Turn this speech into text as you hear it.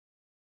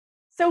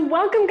So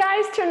welcome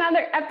guys to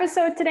another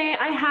episode. Today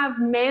I have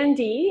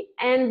Mandy,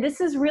 and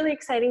this is really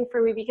exciting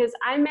for me because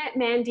I met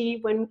Mandy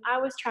when I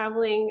was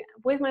traveling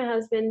with my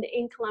husband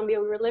in Colombia.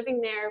 We were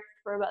living there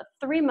for about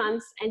 3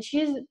 months, and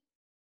she's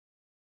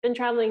been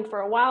traveling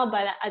for a while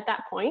at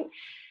that point.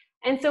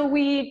 And so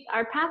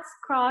our paths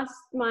crossed.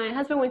 My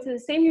husband went to the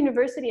same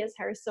university as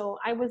her, so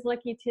I was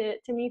lucky to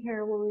meet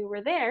her when we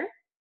were there.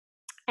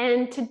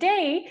 And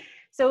today,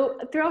 so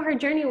throughout her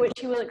journey, which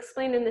she will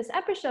explain in this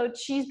episode,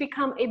 she's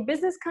become a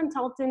business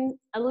consultant,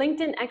 a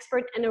LinkedIn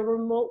expert, and a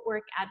remote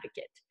work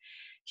advocate.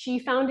 She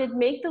founded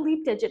Make the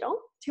Leap Digital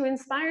to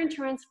inspire and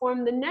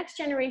transform the next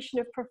generation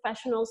of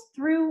professionals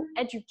through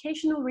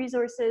educational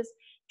resources,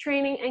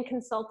 training, and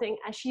consulting,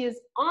 as she is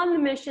on the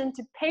mission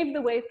to pave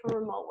the way for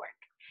remote work.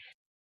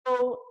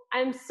 So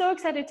I'm so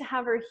excited to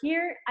have her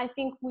here. I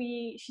think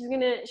she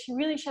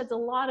really sheds a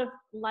lot of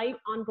light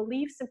on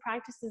beliefs and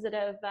practices that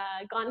have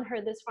gotten her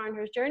this far in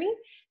her journey.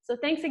 So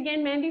thanks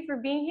again, Mandy, for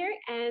being here.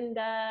 And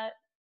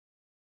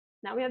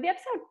now we have the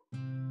episode.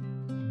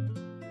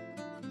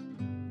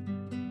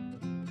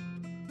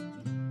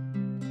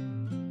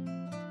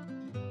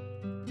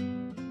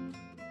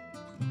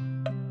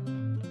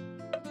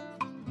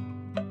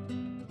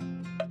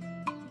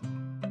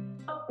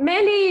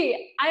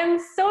 Mandy, I'm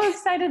so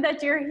excited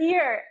that you're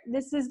here.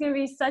 This is going to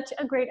be such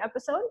a great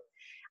episode.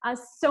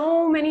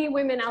 So many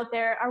women out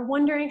there are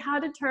wondering how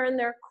to turn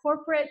their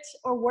corporate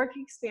or work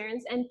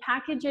experience and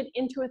package it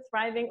into a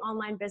thriving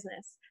online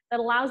business that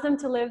allows them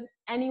to live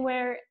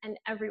anywhere and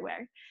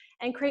everywhere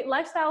and create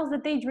lifestyles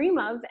that they dream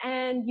of.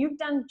 And you've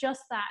done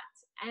just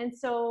that. And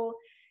so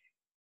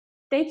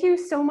thank you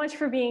so much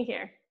for being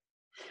here.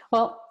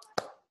 Well,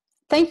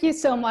 thank you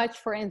so much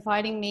for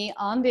inviting me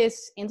on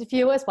this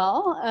interview as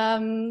well.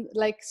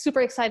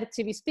 Super excited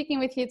to be speaking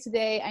with you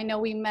today. I know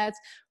we met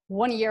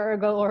 1 year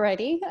ago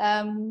already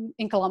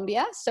in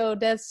Colombia. So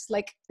that's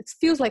it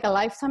feels like a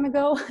lifetime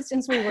ago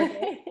since we were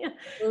there. Yeah.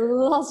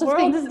 Lots of world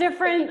things. Is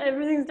different.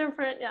 Everything's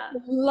different. Yeah.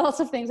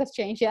 Lots of things have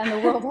changed. Yeah. And the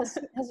world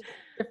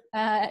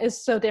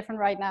is so different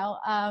right now.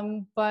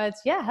 But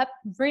yeah,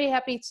 really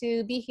happy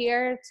to be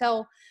here,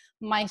 tell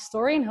my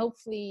story, and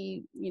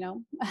hopefully,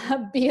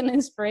 be an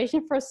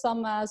inspiration for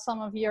some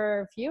of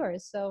your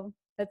viewers. So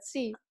let's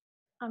see.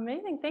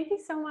 Amazing. Thank you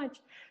so much.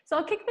 So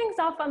I'll kick things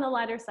off on the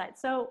lighter side.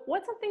 So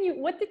what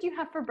did you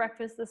have for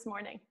breakfast this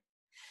morning?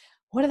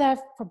 What did I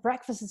have for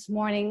breakfast this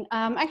morning?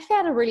 Actually, I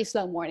had a really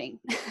slow morning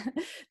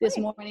this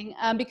morning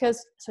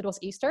because it was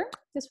Easter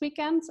this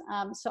weekend.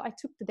 So I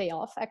took the day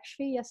off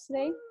actually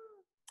yesterday.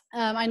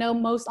 I know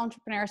most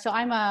entrepreneurs, so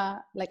I'm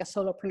a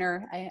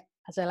solopreneur,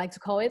 as I like to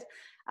call it.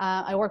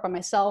 I work by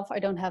myself. I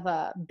don't have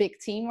a big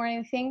team or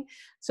anything.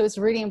 So it's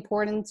really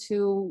important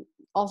to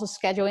also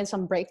schedule in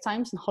some break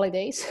times and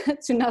holidays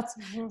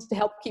to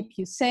help keep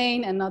you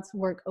sane and not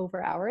work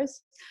over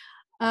hours.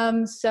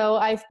 So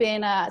I've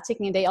been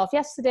taking a day off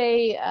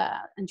yesterday,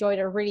 enjoyed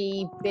a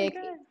really big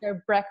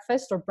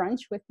breakfast or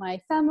brunch with my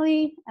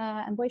family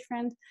and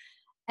boyfriend.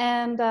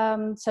 And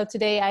so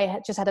today I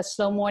just had a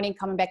slow morning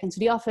coming back into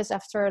the office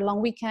after a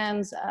long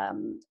weekend.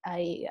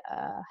 I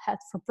had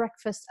for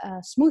breakfast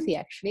a smoothie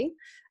actually,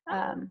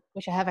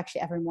 which I have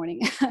actually every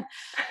morning.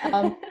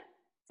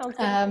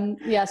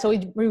 So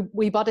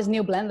we bought this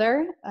new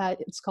blender.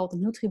 It's called the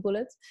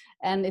NutriBullet,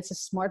 and it's a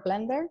smart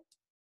blender.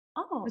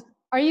 Oh,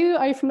 are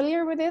you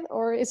familiar with it,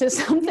 or is it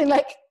something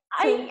like?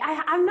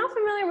 I'm not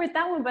familiar with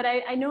that one, but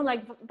I know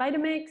like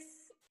Vitamix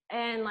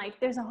and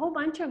there's a whole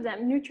bunch of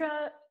them. There's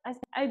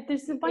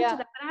a bunch of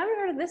them, but I haven't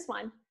heard of this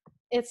one.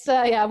 It's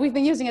we've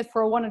been using it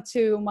for 1 or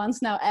 2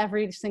 months now,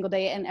 every single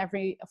day and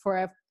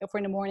for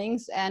in the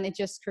mornings, and it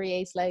just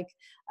creates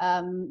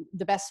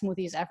the best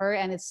smoothies ever.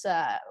 And it's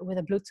with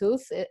a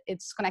Bluetooth.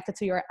 It's connected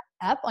to your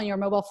app on your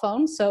mobile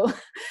phone, so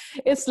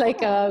it's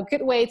a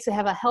good way to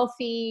have a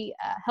healthy,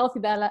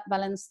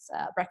 balanced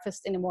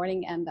breakfast in the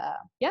morning. And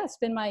it's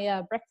been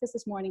my breakfast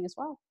this morning as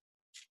well.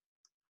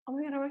 Oh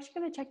my God, I'm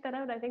actually going to check that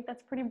out. I think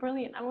that's pretty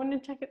brilliant. I want to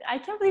check it. I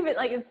can't believe it.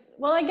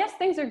 I guess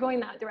things are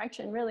going that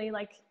direction, really,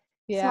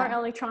 smart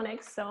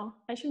electronics. So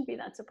I shouldn't be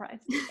that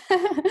surprised.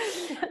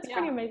 That's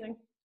pretty amazing.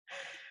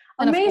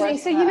 Amazing.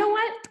 Course, so you know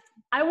what?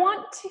 I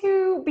want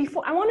to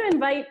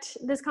invite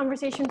this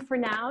conversation for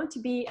now to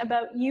be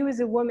about you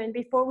as a woman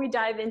before we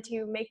dive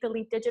into Make the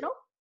Leap Digital,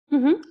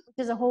 which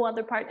is a whole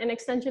other part, an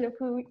extension of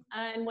who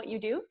and what you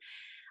do.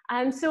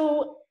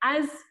 So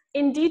as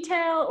in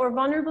detail or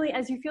vulnerably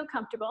as you feel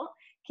comfortable,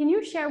 can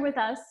you share with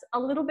us a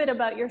little bit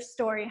about your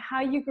story,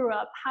 how you grew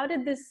up? How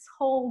did this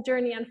whole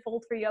journey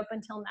unfold for you up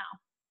until now?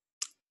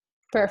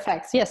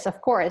 Perfect. Yes,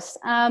 of course.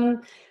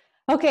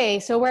 Okay,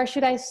 so where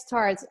should I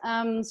start?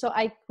 So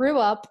I grew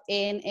up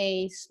in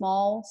a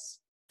small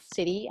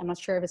city. I'm not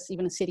sure if it's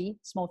even a city,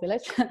 small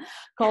village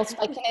called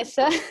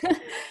Spijkenisse.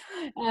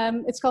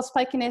 It's called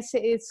Spijkenisse.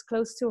 It's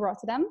close to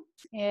Rotterdam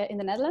in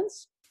the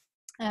Netherlands.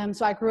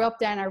 So I grew up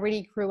there, and I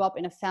really grew up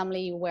in a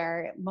family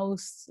where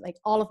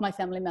all of my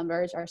family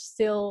members are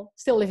still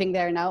living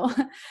there now.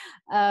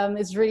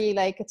 It's really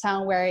like a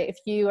town where if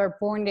you are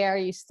born there,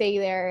 you stay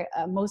there.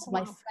 Most of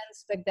my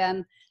friends back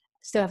then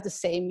still have the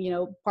same,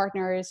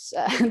 partners.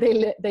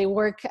 They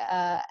work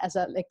as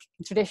a like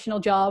traditional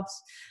jobs,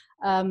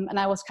 and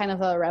I was kind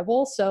of a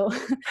rebel. So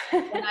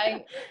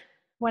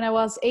when I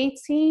was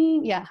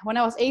 18,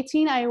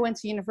 I went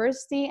to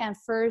university, and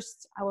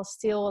first I was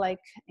still like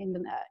in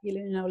the,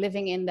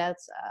 living in that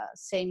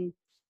same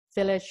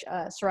village,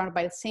 surrounded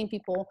by the same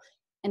people.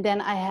 And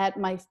then I had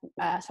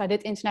so I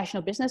did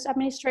international business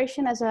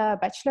administration as a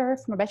bachelor,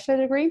 from a bachelor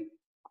degree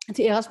at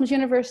the Erasmus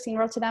University in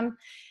Rotterdam.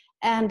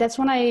 And that's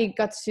when I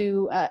got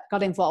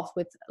involved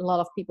with a lot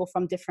of people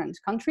from different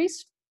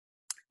countries.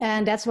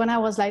 And that's when I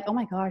was like, oh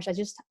my gosh,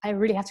 I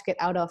really have to get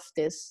out of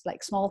this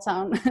like small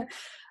town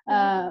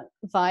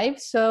vibe.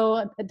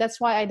 So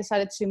that's why I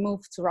decided to move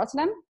to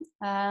Rotterdam,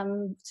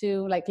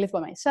 to like live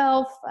by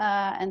myself,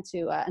 and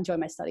to enjoy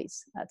my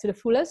studies to the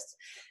fullest.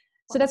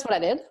 So that's what I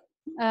did.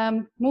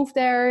 Moved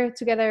there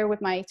together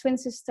with my twin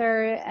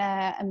sister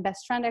and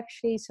best friend,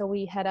 actually. So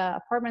we had an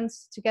apartment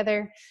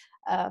together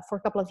for a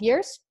couple of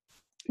years.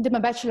 Did my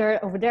bachelor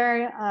over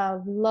there.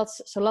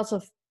 Lots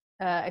of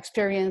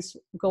experience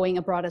going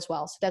abroad as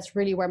well. So that's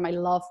really where my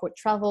love for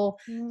travel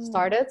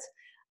started.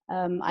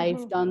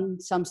 I've done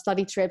some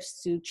study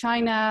trips to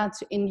China,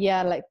 to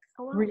India, like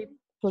really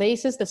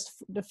places.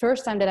 That's the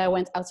first time that I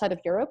went outside of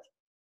Europe.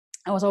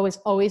 I was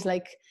always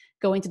like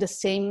going to the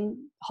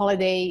same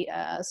holiday,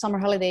 summer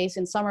holidays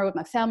in summer with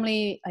my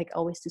family, like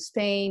always to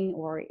Spain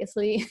or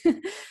Italy,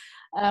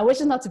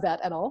 which is not too bad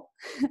at all.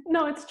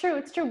 No, it's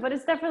true, but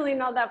it's definitely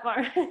not that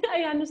far.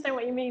 I understand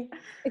what you mean.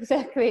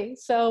 Exactly.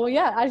 So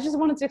yeah, I just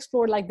wanted to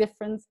explore like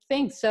different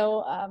things.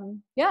 So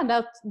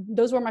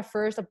those were my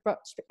first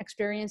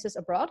experiences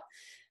abroad.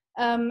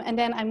 And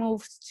then I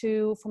moved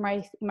for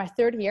my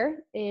third year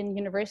in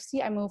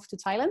university, I moved to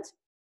Thailand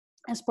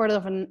as part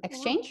of an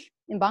exchange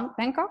in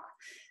Bangkok.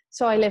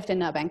 So I lived in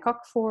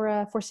Bangkok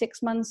for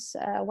 6 months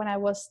when I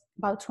was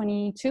about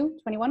 22,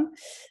 21.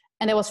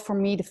 And it was for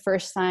me the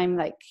first time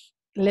like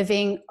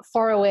living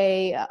far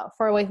away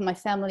from my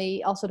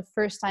family. Also the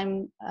first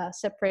time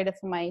separated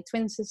from my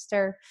twin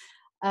sister,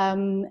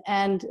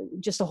 and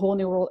just a whole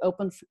new world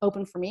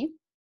open for me.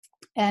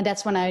 And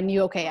that's when I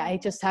knew, okay, I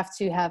just have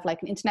to have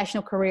like an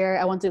international career.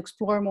 I want to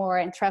explore more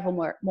and travel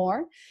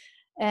more.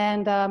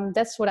 And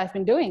that's what I've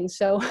been doing.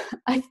 So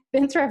I've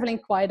been traveling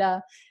quite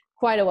a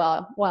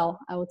while,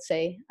 I would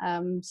say.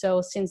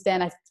 So since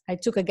then, I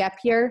took a gap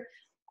year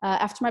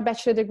after my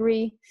bachelor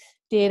degree,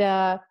 did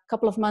a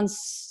couple of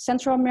months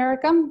Central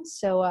America.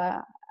 So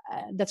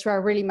that's where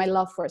really my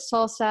love for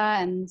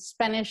salsa and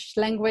Spanish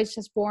language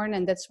is born.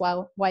 And that's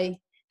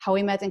how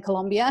we met in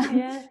Colombia.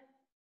 Yeah.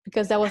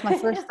 Because that was my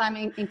first time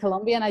in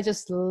Colombia, and I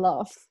just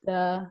loved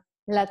the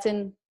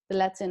Latin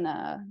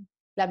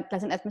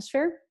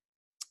atmosphere.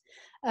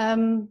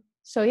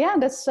 So yeah,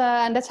 that's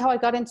how I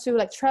got into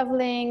like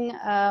traveling,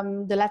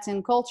 the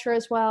Latin culture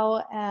as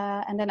well.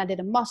 And then I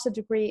did a master's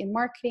degree in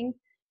marketing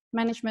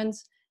management.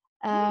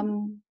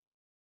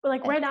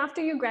 Like right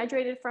after you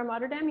graduated from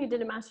Rotterdam, you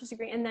did a master's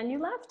degree and then you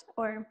left,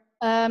 or?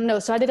 No,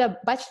 so I did a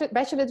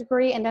bachelor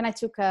degree, and then I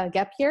took a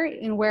gap year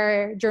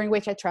during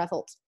which I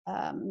traveled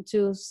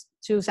to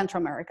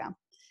Central America.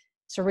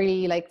 So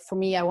really, like for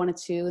me, I wanted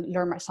to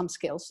learn some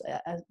skills,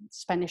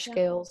 Spanish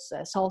skills,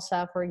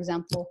 salsa, for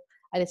example.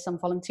 I did some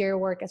volunteer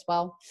work as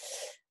well,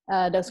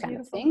 those kind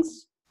of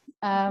things.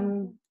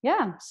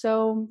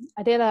 So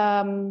I did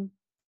a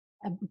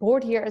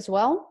board year as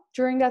well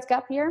during that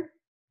gap year,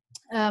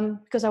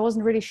 because I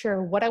wasn't really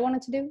sure what I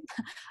wanted to do.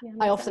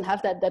 I often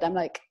have that I'm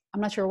like, I'm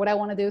not sure what I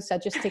want to do, so I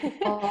just take a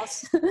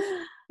pause.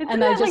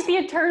 And like the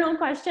eternal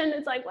question.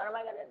 It's like, what am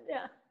I gonna do?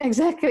 Yeah.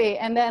 Exactly.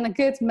 And then a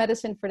good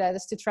medicine for that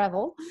is to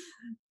travel.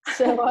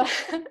 So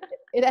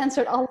it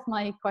answered all of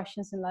my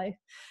questions in life.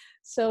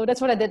 So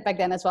that's what I did back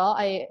then as well.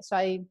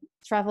 I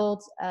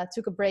traveled,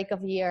 took a break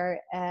of a year,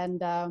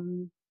 and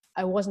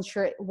I wasn't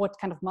sure what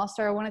kind of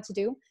master I wanted to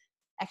do.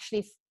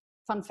 Actually,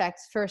 fun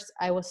fact, first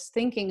I was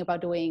thinking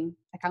about doing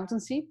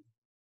accountancy.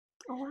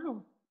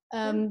 Oh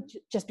wow.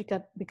 Just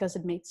because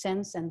it made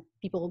sense, and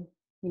people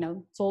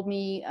told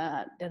me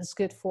that it's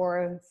good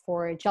for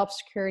job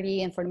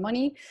security and for the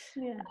money.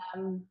 Yeah.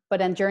 But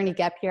then during the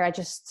gap year, I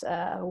just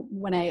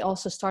when I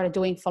also started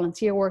doing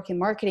volunteer work in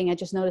marketing, I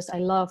just noticed I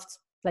loved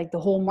like the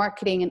whole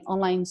marketing and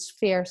online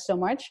sphere so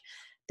much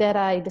that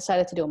I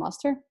decided to do a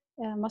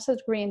master's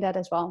degree in that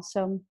as well.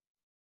 So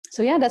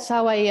yeah, that's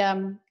how I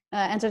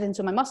entered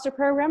into my master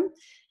program,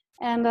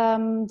 and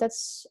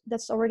that's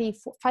already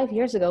 5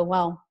 years ago.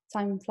 Wow,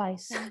 time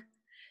flies.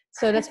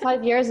 So that's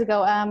 5 years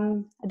ago.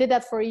 I did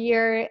that for a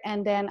year,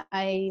 and then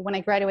when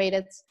I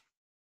graduated,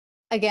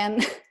 again,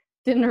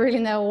 didn't really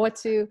know what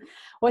to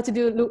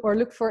do or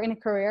look for in a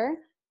career.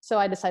 So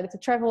I decided to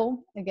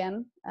travel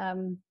again.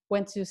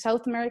 Went to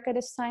South America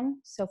this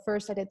time. So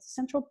first I did the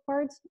central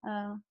part,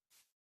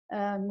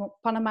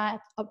 Panama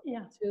up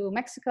to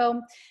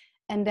Mexico,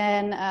 and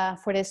then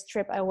for this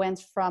trip I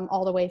went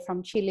all the way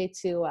from Chile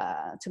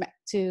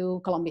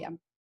to Colombia.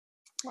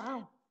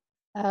 Wow.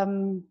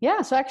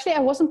 So actually I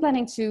wasn't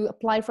planning to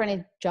apply for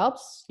any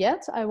jobs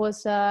yet. I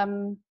was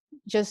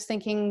just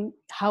thinking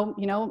how,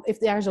 if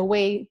there's a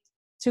way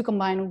to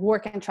combine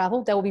work and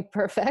travel, that would be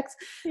perfect.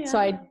 Yeah. So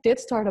I did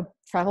start a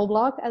travel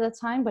blog at the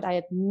time, but I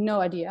had no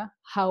idea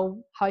how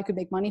I could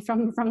make money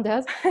from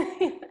that.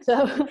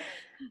 So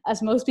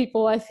as most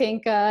people, I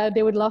think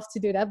they would love to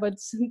do that, but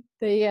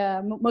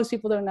most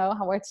people don't know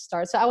where to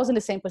start. So I was in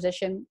the same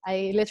position.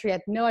 I literally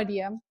had no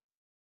idea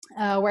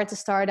where to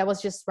start. I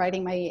was just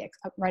writing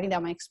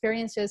down my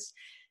experiences,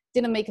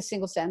 didn't make a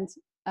single cent.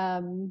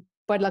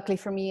 But luckily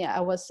for me, I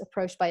was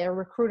approached by a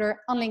recruiter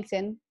on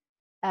LinkedIn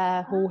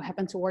who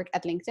happened to work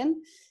at LinkedIn.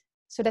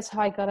 So that's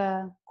how I got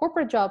a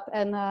corporate job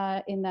and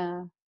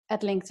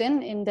at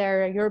LinkedIn in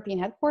their European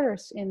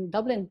headquarters in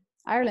Dublin,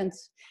 Ireland.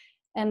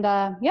 And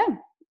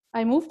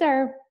I moved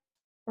there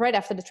right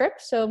after the trip.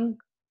 So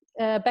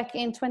back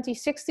in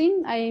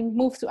 2016, I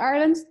moved to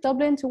Ireland,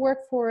 Dublin, to work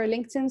for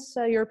LinkedIn's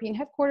European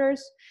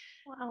headquarters.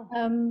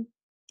 Wow.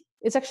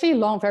 It's actually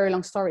a very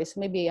long story. So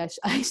maybe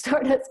I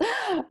started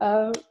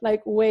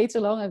like way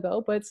too long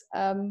ago, but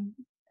no,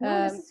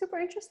 this is super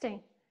interesting.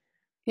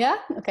 Yeah.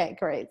 Okay,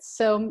 great.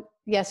 So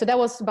so that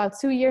was about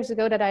 2 years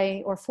ago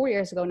or 4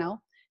 years ago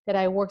now that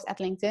I worked at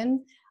LinkedIn.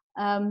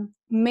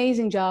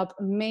 Amazing job,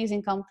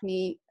 amazing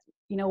company,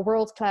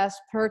 world-class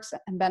perks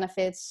and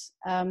benefits.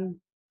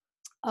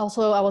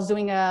 Also, I was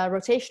doing a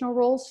rotational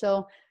role,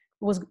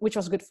 which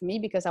was good for me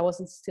because I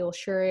wasn't still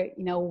sure,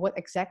 what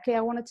exactly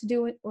I wanted to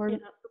do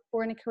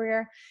for in a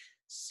career.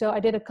 So I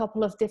did a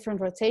couple of different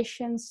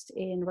rotations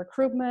in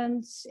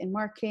recruitment, in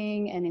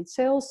marketing, and in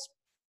sales,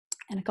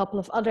 and a couple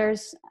of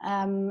others.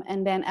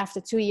 And then after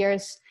 2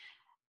 years,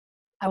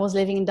 I was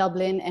living in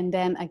Dublin, and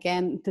then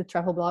again the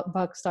travel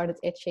bug started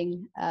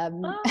itching,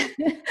 and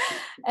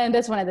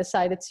that's when I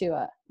decided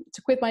to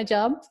quit my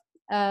job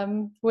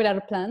without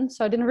a plan.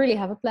 So I didn't really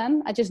have a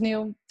plan. I just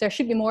knew there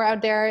should be more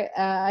out there.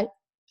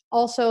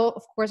 Also,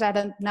 of course, I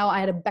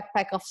had a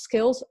backpack of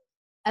skills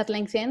at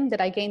LinkedIn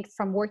that I gained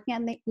from working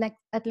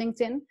at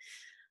LinkedIn,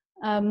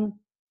 and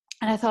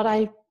I thought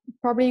I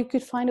probably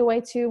could find a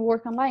way to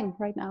work online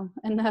right now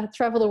and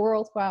travel the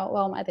world while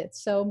I'm at it.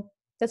 So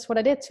that's what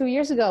I did 2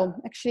 years ago,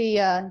 actually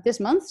this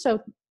month. So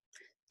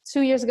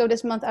 2 years ago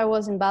this month I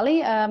was in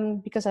Bali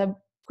because I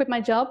quit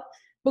my job,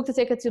 booked a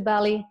ticket to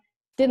Bali,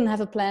 didn't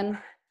have a plan,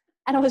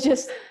 and I was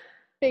just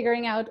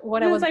figuring out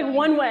what I was like doing.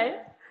 One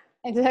way.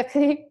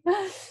 Exactly.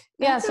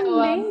 That's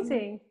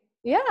amazing.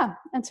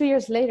 And 2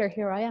 years later,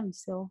 here I am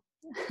still.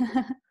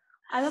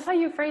 I love how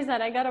you phrase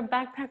that. I got a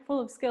backpack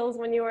full of skills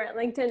when you were at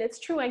LinkedIn. It's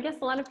true. I guess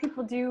a lot of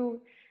people do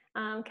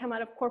come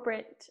out of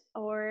corporate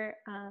or,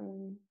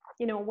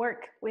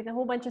 work with a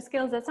whole bunch of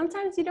skills that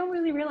sometimes you don't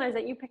really realize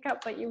that you pick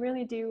up, but you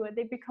really do.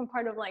 They become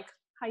part of like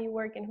how you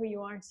work and who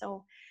you are.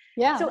 So,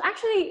 So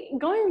actually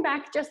going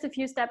back just a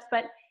few steps,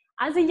 but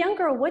as a young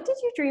girl, what did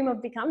you dream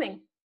of becoming?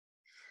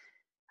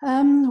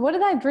 What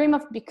did I dream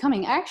of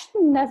becoming? I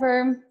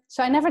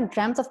never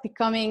dreamt of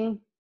becoming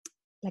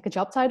like a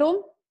job title.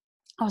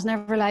 I was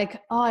never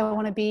like, oh, I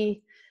want to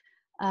be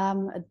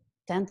a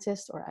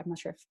dentist, or I'm not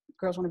sure if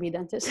girls want to be a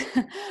dentist,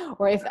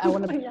 or if I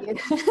want to be in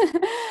business.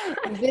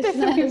 There's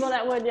some people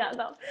that would,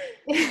 though.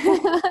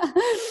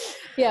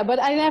 But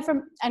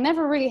I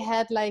never really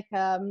had like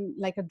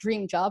a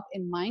dream job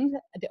in mind.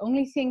 The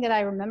only thing that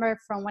I remember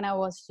from when I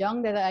was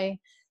young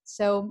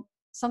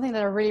something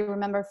that I really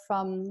remember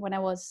from when I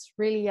was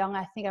really young,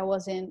 I think I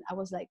was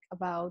like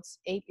about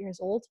 8 years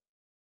old,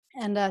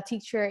 and a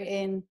teacher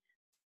in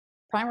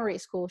primary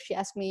school, she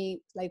asked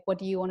me like, what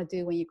do you want to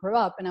do when you grow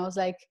up? And I was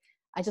like,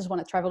 I just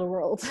want to travel the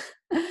world.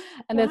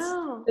 And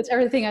that's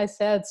everything I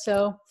said.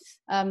 So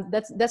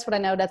that's what I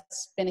know.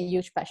 That's been a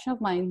huge passion of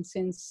mine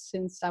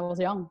since I was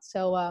young.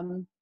 So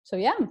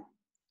yeah.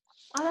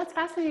 Oh, that's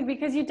fascinating,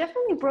 because you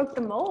definitely broke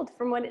the mold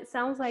from what it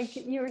sounds like.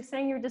 You were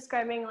saying, you were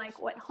describing like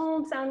what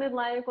home sounded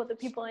like, what the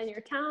people in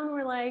your town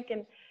were like.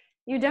 And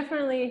you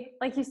definitely,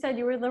 like you said,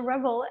 you were the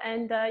rebel,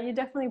 and you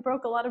definitely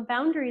broke a lot of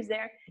boundaries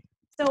there.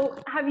 So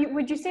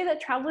would you say that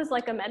travel is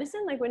like a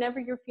medicine? Like whenever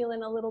you're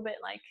feeling a little bit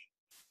like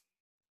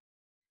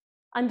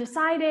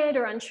undecided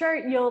or unsure,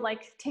 you'll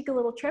like take a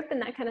little trip,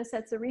 and that kind of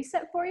sets a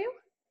reset for you?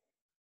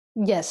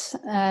 Yes,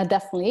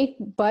 definitely.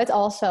 But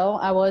also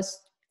I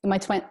was in my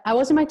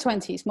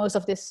 20s most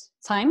of this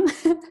time.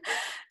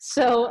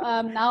 So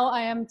now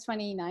I am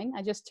 29.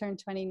 I just turned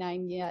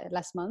 29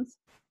 last month.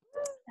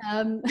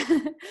 And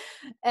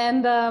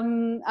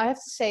I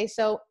have to say,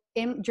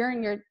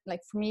 during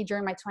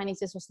my 20s,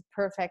 this was the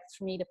perfect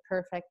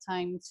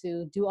time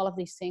to do all of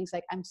these things.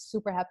 Like, I'm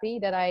super happy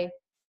that I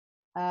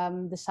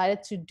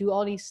decided to do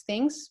all these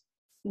things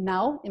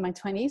now in my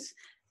 20s,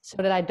 so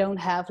that I don't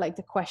have like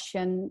the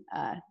question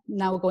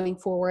now going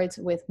forward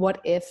with what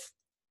if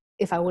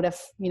I would have,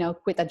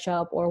 quit that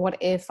job, or what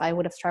if I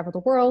would have traveled the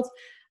world,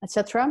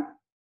 etc.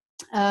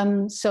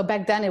 So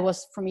back then it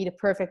was for me the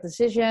perfect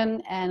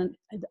decision, and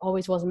it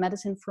always was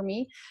medicine for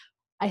me.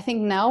 I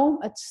think now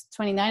at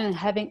 29 and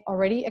having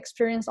already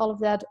experienced all of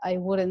that, I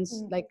wouldn't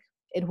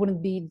it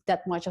wouldn't be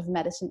that much of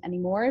medicine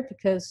anymore,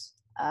 because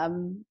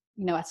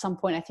at some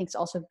point, I think it's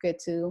also good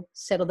to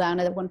settle down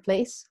at one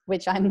place,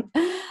 which I'm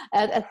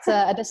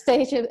at a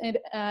stage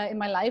in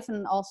my life.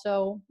 And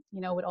also,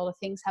 with all the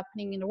things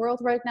happening in the world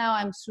right now,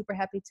 I'm super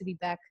happy to be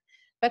back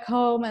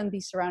home and be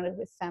surrounded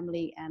with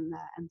family and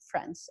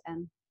friends,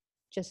 and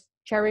just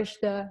cherish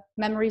the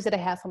memories that I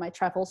have from my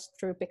travels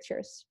through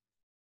pictures.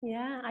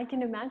 Yeah, I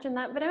can imagine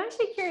that. But I'm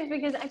actually curious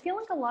because I feel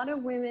like a lot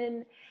of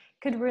women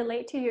could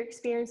relate to your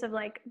experience of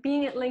like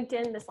being at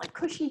LinkedIn, this like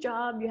cushy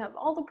job, you have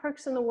all the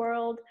perks in the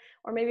world,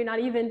 or maybe not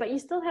even, but you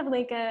still have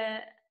like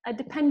a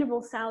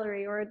dependable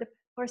salary or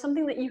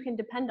something that you can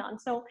depend on.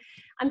 So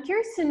I'm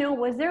curious to know,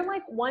 was there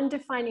like one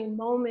defining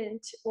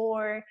moment,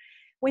 or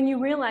when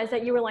you realized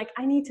that you were like,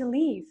 I need to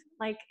leave?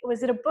 Like,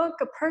 was it a book,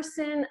 a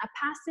person, a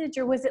passage,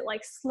 or was it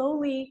like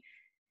slowly,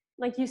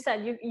 like you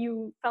said,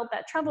 you felt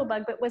that travel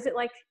bug, but was it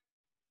like,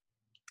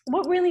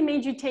 what really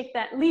made you take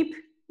that leap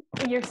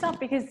yourself?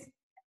 Because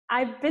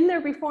I've been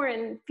there before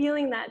and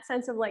feeling that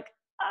sense of like,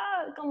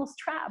 almost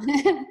trapped.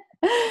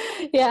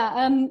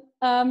 Yeah,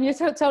 you're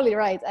totally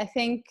right. I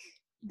think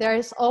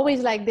there's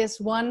always like this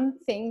one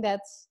thing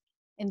that's,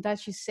 in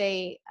Dutch you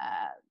say,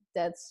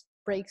 that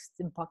breaks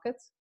the bucket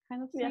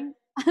kind of thing.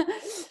 Yeah.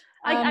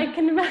 I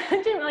can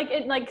imagine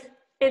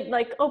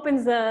it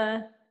opens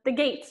the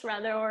gates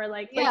rather, or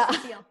like breaks the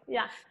seal.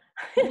 Yeah.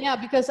 Yeah,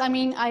 because I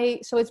mean,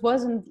 so it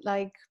wasn't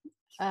like,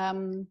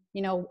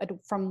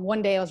 from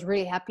one day I was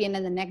really happy and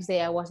then the next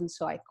day I wasn't,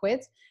 so I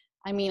quit.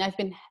 I mean,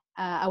 when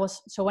I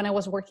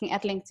was working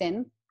at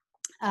LinkedIn,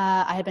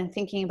 I had been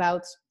thinking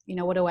about,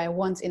 what do I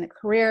want in a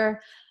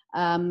career,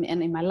 and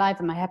in my life.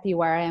 Am I happy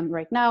where I am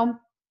right now?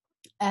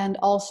 And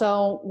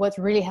also what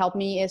really helped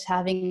me is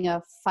having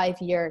a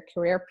 5-year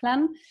career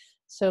plan.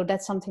 So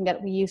that's something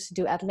that we used to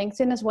do at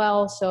LinkedIn as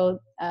well. So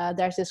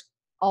there's this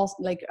also,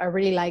 like, I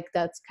really like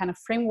that kind of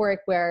framework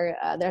where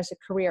there's a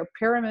career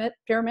pyramid.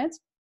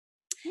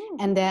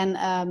 And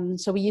then,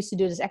 so we used to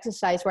do this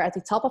exercise where at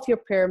the top of your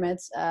pyramid,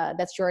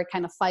 that's your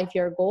kind of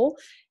 5-year goal.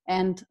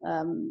 And,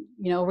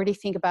 really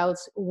think about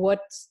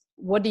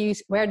where do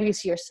you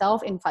see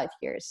yourself in 5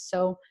 years?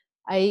 So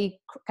I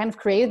kind of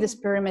created this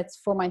pyramid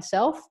for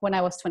myself when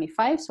I was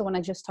 25. So when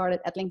I just started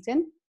at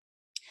LinkedIn.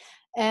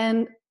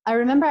 And I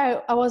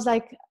remember I was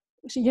like,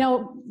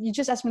 you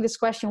just asked me this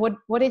question,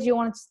 what did you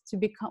want to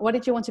become? What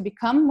did you want to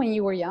become when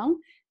you were young?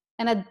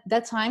 And at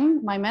that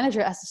time, my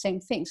manager asked the same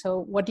thing.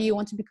 So what do you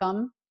want to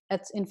become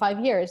in 5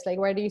 years? Like,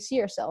 where do you see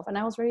yourself? And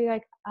I was really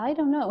like, I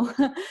don't know.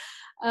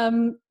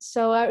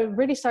 So I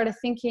really started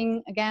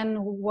thinking again,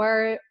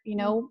 where,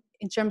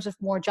 in terms of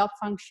more job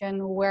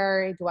function,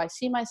 where do I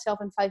see myself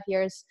in 5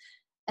 years?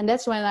 And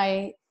that's when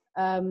I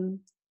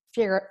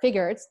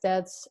figured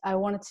that I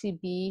wanted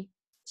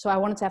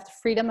to have the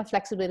freedom and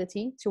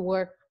flexibility to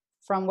work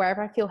from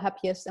wherever I feel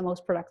happiest and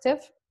most productive.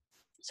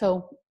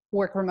 So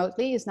work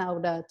remotely is now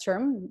the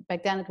term.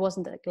 Back then it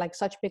wasn't like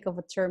such big of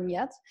a term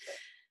yet.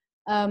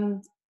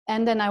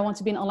 And then I want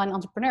to be an online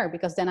entrepreneur,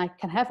 because then I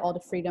can have all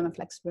the freedom and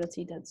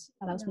flexibility that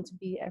allows me to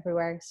be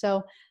everywhere.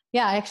 So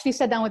yeah, I actually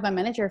sat down with my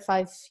manager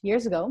 5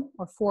 years ago,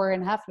 or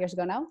 4.5 years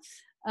ago now,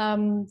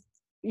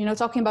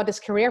 talking about this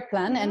career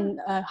plan and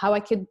how I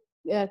could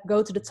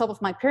go to the top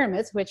of my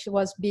pyramid, which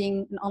was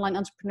being an online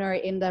entrepreneur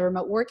in the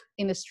remote work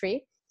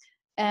industry.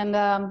 And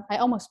I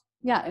almost,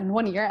 in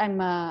 1 year, I'm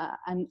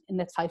in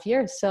that 5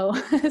 years. So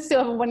I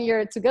still have 1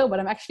 year to go, but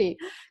I'm actually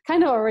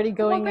kind of already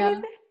going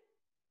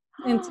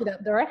into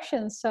that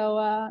direction. So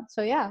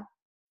yeah.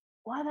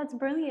 Wow, that's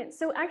brilliant.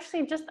 So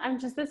actually,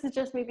 this is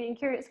just me being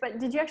curious, but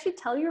did you actually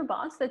tell your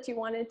boss that you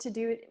wanted to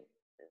do it?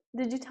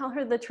 Did you tell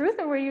her the truth,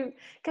 or were you,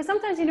 because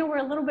sometimes, we're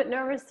a little bit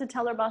nervous to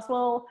tell our boss,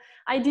 well,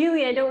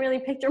 ideally, I don't really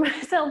picture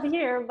myself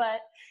here, but.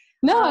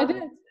 No, I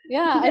did.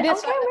 Yeah, I did.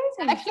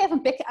 Okay,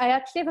 amazing. I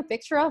actually have a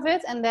picture of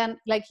it. And then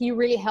like, he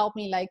really helped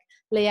me like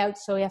lay out.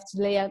 So you have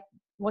to lay out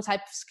what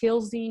type of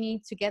skills do you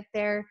need to get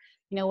there?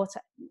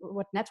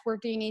 What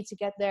network do you need to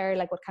get there?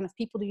 Like, what kind of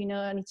people do you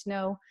need to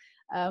know?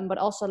 But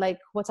also like,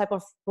 what type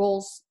of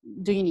roles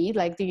do you need?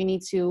 Like, do you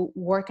need to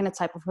work in a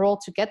type of role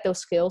to get those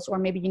skills? Or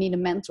maybe you need a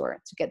mentor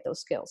to get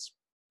those skills.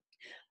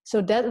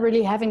 So that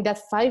really, having that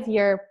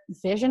 5-year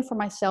vision for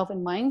myself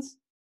in mind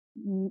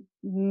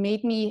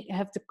made me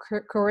have the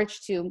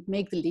courage to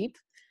make the leap,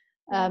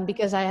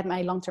 because I had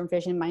my long-term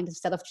vision in mind,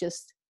 instead of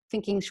just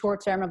thinking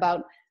short-term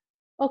about,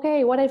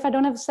 okay, what if I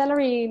don't have a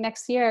salary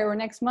next year or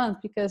next month?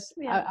 Because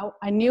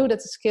I knew that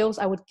the skills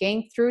I would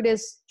gain through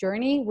this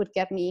journey would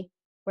get me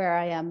where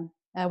I am,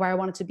 where I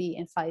wanted to be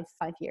in five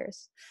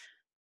years.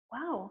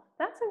 Wow,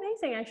 that's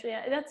amazing. Actually,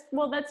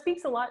 that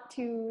speaks a lot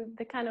to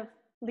the kind of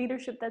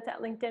leadership that's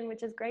at LinkedIn,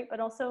 which is great, but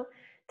also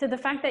to the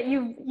fact that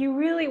you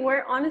really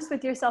were honest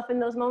with yourself in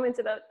those moments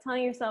about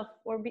telling yourself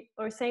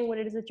or saying what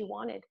it is that you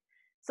wanted.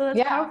 So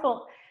that's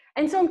powerful.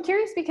 And so I'm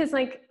curious, because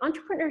like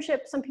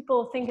entrepreneurship, some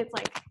people think it's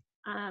like,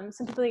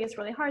 some people think it's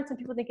really hard. Some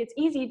people think it's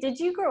easy. Did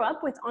you grow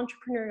up with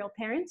entrepreneurial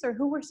parents, or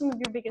who were some of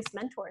your biggest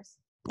mentors?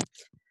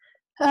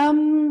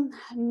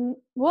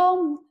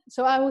 Well,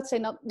 so I would say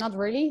not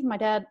really. My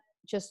dad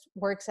just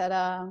works at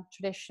a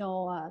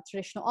traditional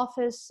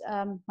office.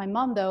 My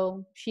mom,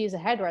 though, she is a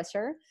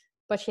hairdresser,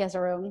 but she has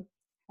her own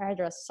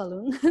hairdress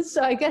salon. So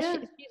I guess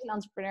she's an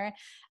entrepreneur,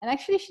 and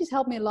actually she's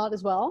helped me a lot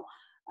as well.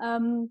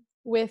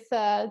 With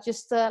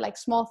just like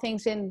small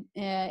things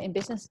in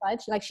business side.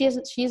 Like she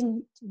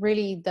isn't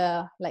really the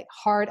like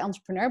hard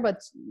entrepreneur, but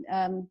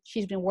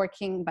she's been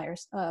working by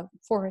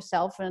for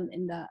herself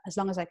and as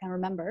long as I can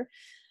remember.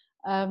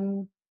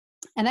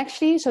 And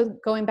actually, so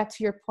going back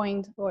to your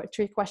point or to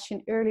your question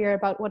earlier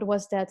about what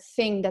was that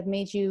thing that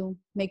made you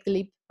make the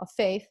leap of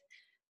faith,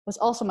 was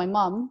also my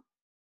mom,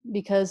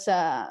 because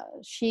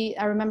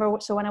I remember,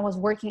 so when I was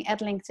working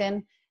at LinkedIn,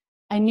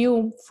 I knew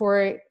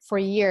for a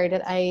year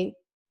that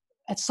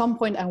at some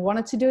point I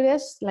wanted to do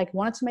this, like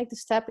wanted to make the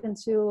step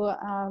into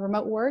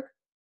remote work.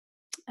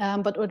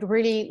 But what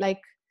really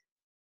like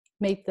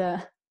made the,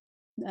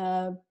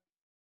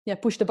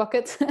 push the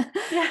bucket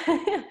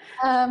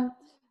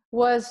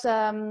was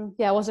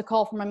a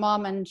call from my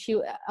mom. And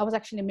I was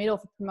actually in the middle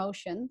of a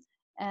promotion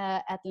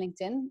at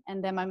LinkedIn. And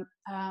then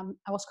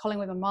I was calling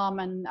with my mom,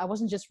 and I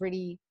wasn't just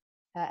really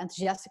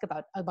enthusiastic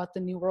about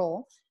the new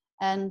role.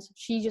 And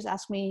she just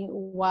asked me,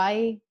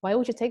 why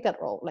would you take that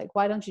role? Like,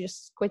 why don't you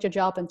just quit your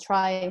job and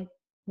try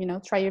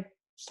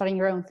starting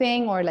your own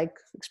thing, or like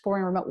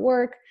exploring remote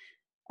work?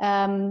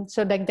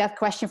 So like that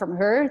question from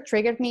her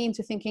triggered me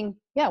into thinking,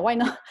 why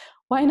not?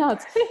 Why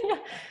not?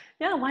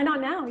 Yeah, why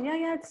not now?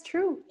 Yeah, it's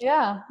true.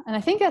 Yeah, and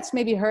I think that's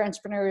maybe her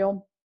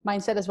entrepreneurial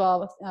mindset as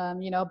well,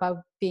 about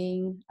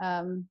being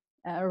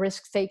a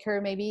risk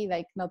taker, maybe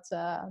like not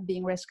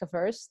being risk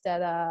averse.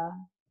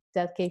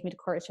 That gave me the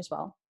courage as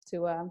well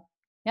to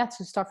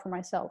start for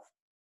myself.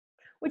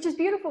 Which is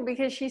beautiful,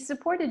 because she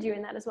supported you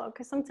in that as well.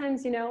 Because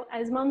sometimes,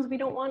 as moms, we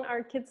don't want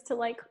our kids to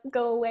like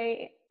go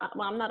away.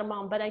 Well, I'm not a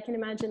mom, but I can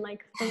imagine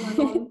like from my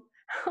mom.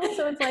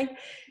 Also, it's like,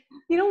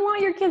 you don't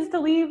want your kids to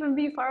leave and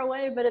be far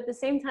away. But at the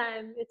same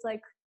time, it's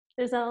like,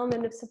 there's an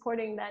element of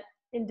supporting that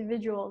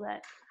individual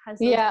that has.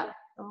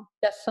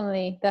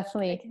 Definitely.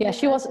 Yeah,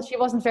 she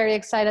wasn't very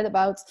excited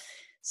about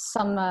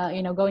some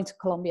going to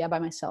Colombia by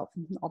myself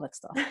and all that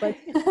stuff, but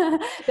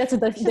that's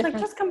a she's like,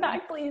 just come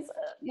back, please.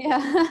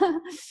 Yeah.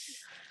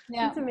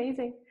 That's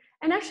amazing.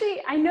 And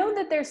actually, I know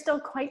that there's still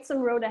quite some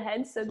road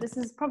ahead, so this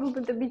is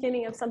probably the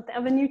beginning of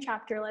a new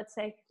chapter, let's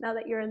say, now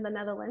that you're in the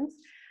Netherlands.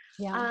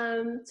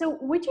 So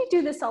would you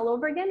do this all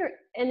over again,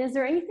 and is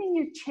there anything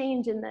you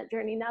change in that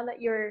journey now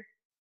that you're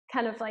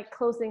kind of like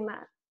closing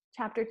that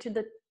chapter to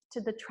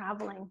the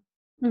traveling?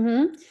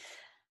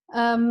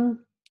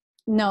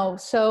 No,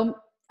 so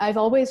I've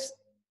always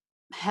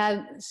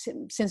had,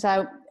 since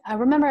I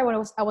remember when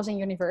I was in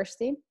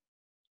university,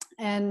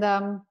 and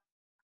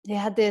they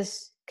had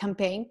this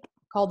campaign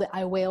called the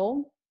I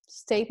Will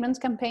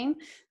statement campaign.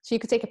 So you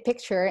could take a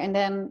picture and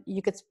then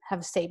you could have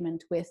a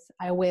statement with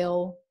I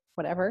will,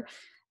 whatever.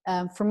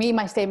 For me,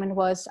 my statement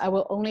was, I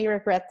will only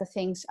regret the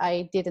things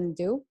I didn't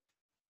do.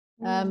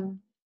 And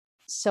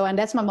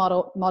that's my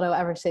motto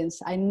ever since.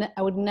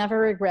 I would never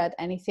regret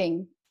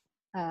anything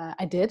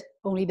I did,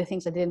 only the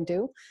things I didn't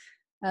do.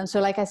 So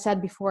like I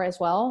said before as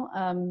well,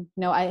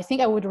 I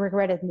think I would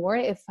regret it more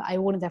if I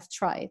wouldn't have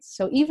tried.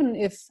 So even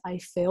if I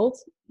failed,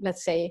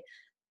 let's say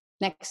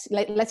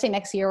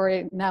next year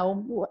or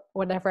now,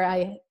 whatever,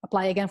 I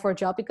apply again for a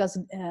job because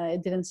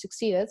it didn't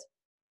succeed,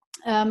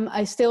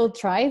 I still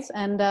tried,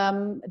 and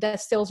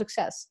that's still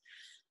success.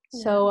 I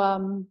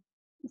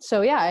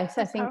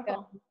think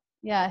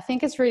I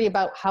think it's really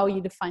about how you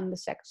define the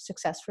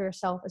success for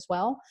yourself as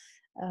well.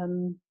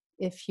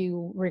 If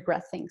you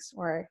regret things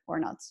or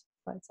not.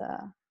 But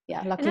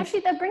luckily. And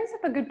actually that brings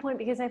up a good point,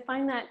 because I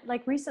find that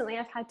like recently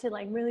I've had to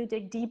like really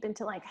dig deep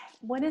into like,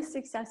 what is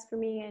success for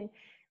me, and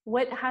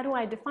how do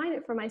I define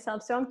it for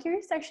myself? So I'm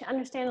curious to actually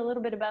understand a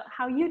little bit about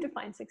how you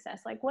define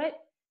success. Like what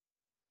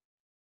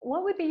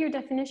would be your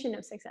definition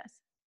of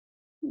success?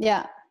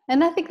 Yeah,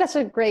 and I think that's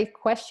a great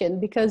question,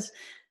 because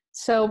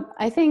so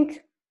I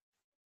think,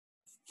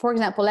 for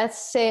example,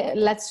 let's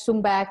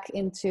zoom back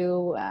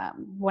into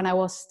when I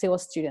was still a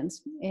student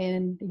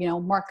in,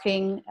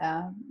 marketing,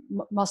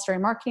 master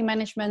in marketing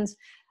management.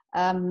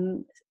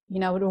 The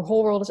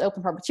whole world is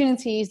open for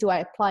opportunities. Do I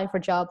apply for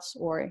jobs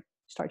or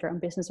start your own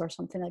business or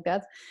something like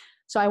that?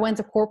 So I went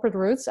the corporate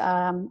route.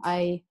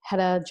 I had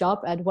a job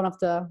at one of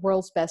the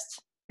world's best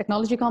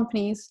technology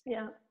companies.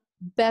 Yeah.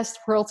 Best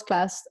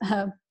world-class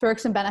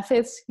perks and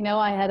benefits.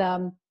 I had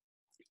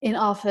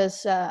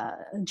in-office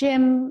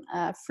gym,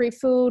 free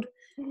food.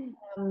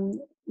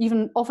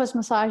 Even office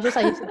massages.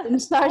 I used to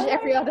massage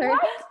every other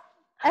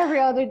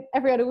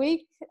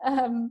week.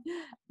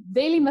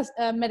 Daily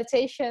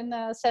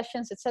meditation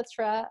sessions,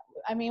 etc.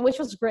 I mean, which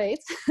was great.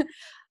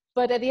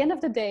 But at the end of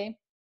the day,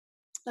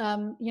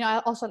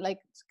 I also like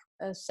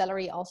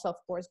salary. Also, of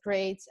course,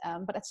 great.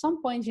 But at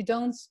some point, you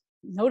don't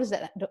notice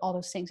all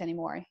those things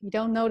anymore. You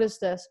don't notice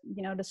the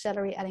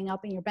salary adding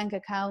up in your bank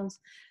account.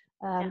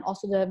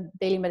 Also the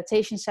daily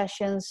meditation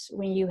sessions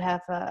when you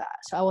have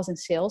so I was in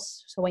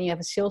sales, so when you have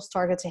a sales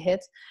target to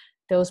hit,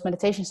 those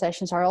meditation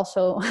sessions are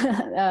also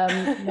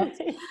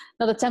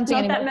not attempting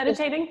Not anymore. that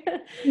meditating.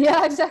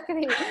 Yeah,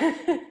 exactly.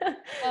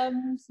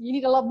 You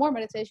need a lot more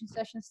meditation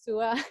sessions to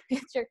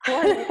hit your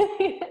core.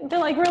 To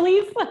like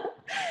release.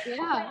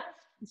 Yeah,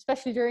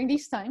 especially during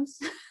these times.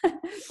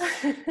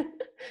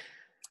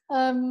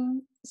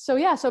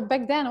 So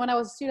back then when I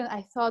was a student,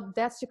 I thought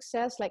that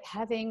success, like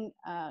having,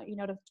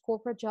 the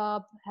corporate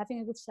job, having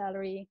a good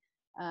salary,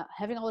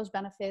 having all those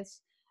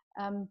benefits.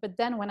 But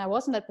then when I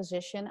was in that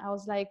position, I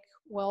was like,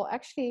 well,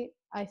 actually,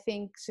 I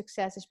think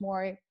success is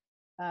more,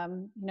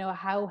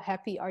 how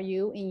happy are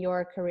you in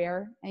your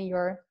career and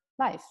your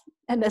life?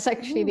 And that's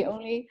actually the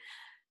only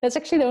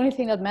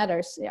thing that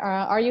matters.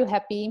 Are you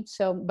happy?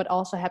 So, but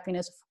also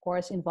happiness, of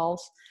course,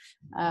 involves,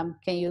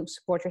 can you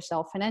support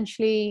yourself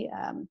financially?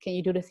 Can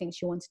you do the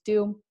things you want to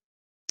do?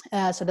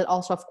 So that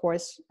also, of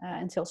course,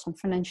 entails some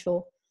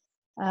financial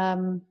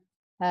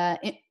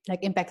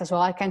impact as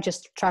well. I can't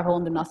just travel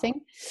and do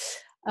nothing.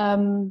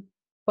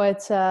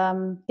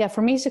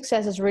 For me,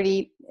 success is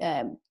really,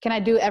 can I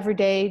do every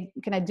day?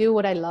 Can I do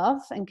what I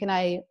love? And can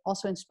I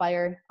also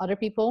inspire other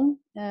people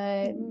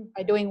by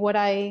doing what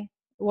I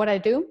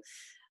do?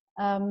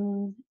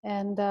 Can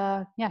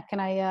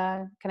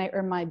I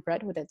earn my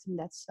bread with it? And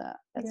that's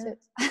it.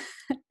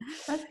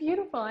 That's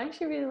beautiful. I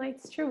actually really like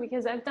it's true,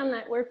 because I've done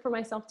that work for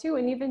myself too.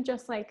 And even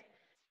just like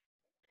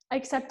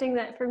accepting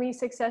that for me,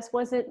 success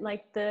wasn't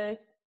like the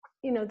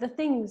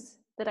things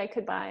that I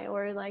could buy,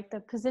 or like the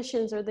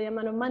positions, or the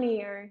amount of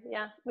money, or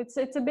it's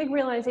a big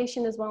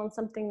realization as well, and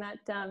something that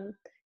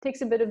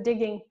takes a bit of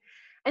digging.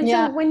 And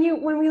so when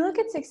we look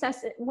at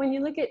success, when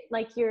you look at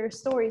like your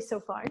story so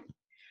far,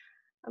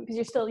 because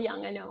you're still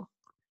young, I know.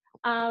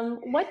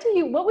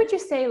 What would you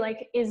say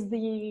like is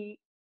the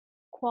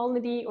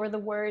quality or the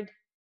word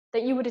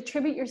that you would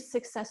attribute your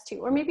success to?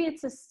 Or maybe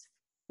it's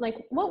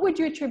what would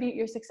you attribute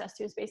your success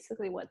to is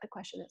basically what the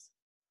question is.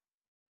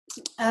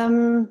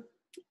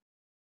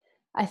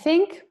 I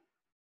think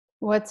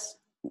what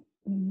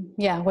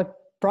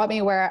brought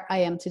me where I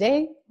am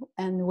today,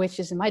 and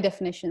which is in my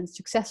definition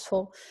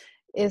successful,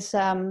 is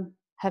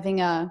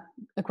having a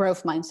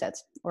growth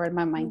mindset, or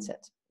my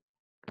mindset.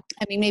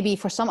 I mean, maybe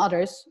for some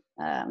others,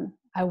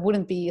 I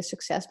wouldn't be a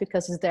success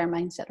because it's their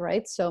mindset,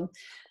 right? So,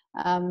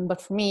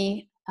 but for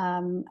me,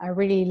 I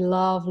really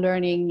love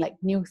learning like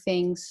new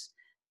things.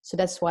 So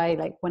that's why,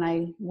 like, when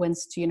I went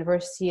to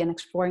university and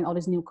exploring all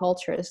these new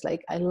cultures,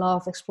 like I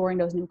love exploring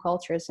those new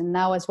cultures. And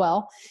now as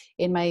well,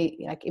 in my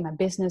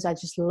business, I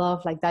just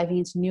love like diving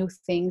into new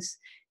things.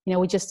 You know,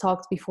 we just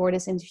talked before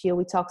this interview,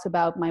 we talked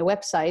about my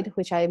website,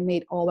 which I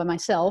made all by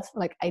myself.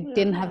 Like I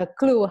didn't have a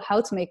clue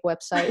how to make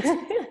websites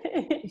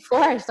before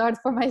I started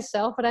for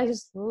myself, but I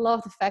just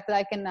love the fact that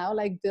I can now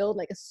like build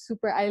like a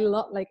super, I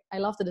love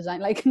the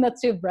design, like not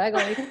to brag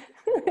on it.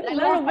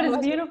 No, but it's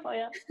beautiful.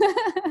 Yeah.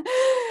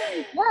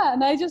 Yeah.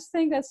 And I just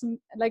think that's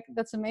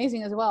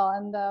amazing as well.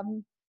 And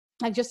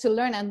like just to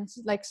learn, and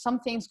like some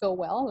things go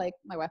well, like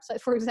my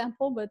website, for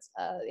example, but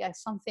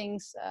some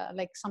things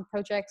like some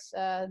projects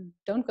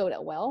don't go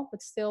that well,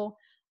 but still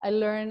I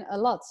learn a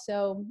lot.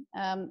 So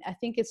I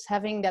think it's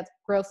having that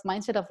growth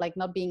mindset of like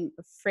not being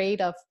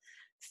afraid of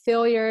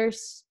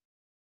failures,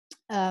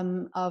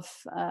 of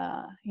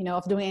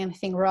doing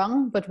anything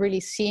wrong, but really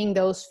seeing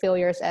those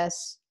failures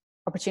as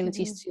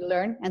opportunities to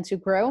learn and to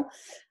grow,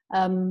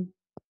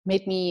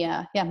 made me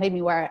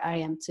where I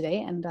am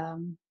today, and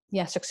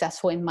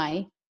successful in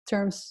my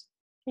terms.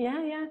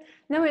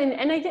 No,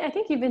 and I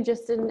think even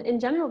just in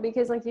general,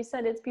 because like you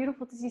said, it's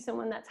beautiful to see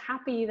someone that's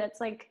happy, that's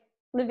like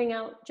living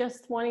out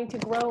just wanting to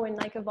grow and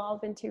like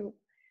evolve into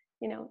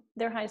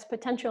their highest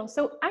potential.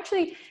 So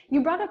actually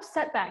you brought up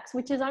setbacks,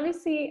 which is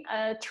obviously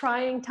a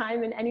trying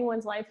time in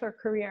anyone's life or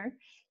career.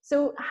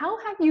 So how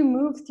have you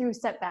moved through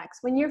setbacks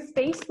when you're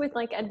faced with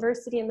like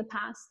adversity in the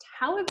past?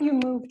 How have you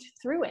moved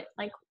through it?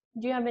 Like,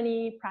 do you have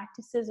any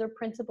practices or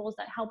principles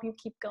that help you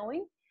keep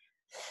going?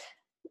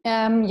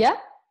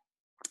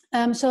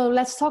 So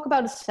let's talk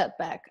about a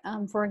setback.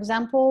 For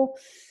example,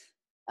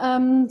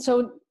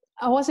 so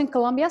I was in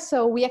Colombia,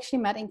 so we actually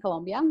met in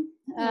Colombia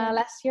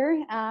last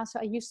year. So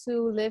I used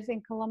to live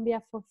in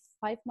Colombia for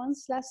 5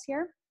 months last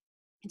year,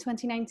 in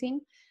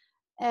 2019.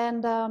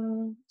 And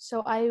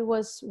so I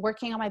was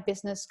working on my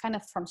business kind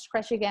of from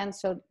scratch again.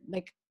 So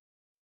like,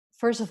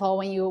 first of all,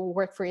 when you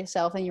work for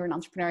yourself and you're an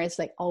entrepreneur, it's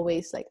like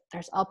always like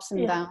there's ups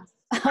and downs.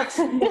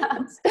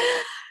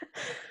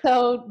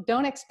 So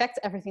don't expect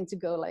everything to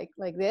go like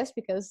this,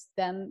 because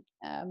then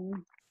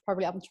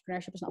probably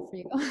entrepreneurship is not for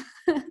you.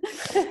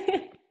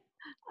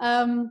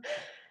 And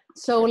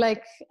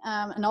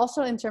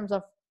also in terms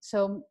of,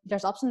 so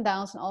there's ups and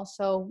downs, and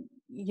also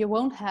you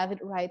won't have it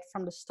right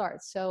from the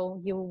start.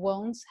 So you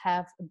won't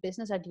have a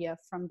business idea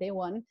from day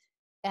one,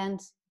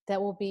 and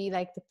that will be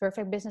like the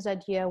perfect business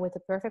idea with the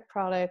perfect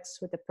products,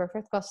 with the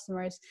perfect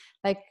customers.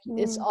 Like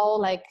it's all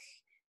like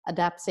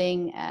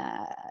adapting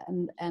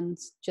and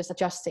just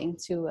adjusting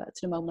to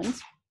the moment.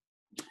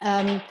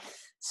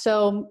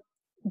 So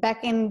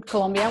back in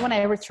Colombia, when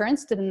I returned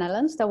to the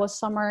Netherlands, that was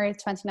summer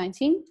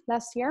 2019,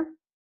 last year.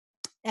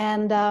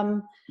 And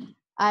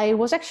I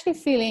was actually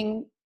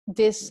feeling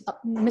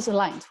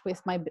misaligned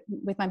with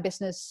my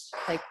business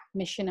like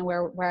mission and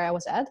where I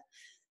was at.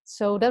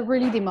 So that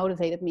really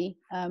demotivated me.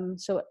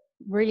 So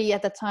really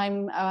at that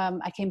time,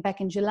 I came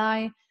back in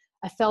July.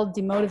 I felt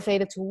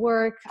demotivated to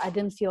work. I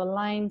didn't feel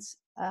aligned.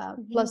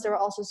 Plus there were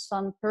also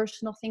some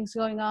personal things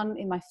going on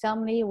in my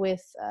family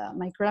with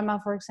my grandma,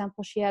 for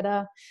example. She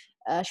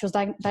was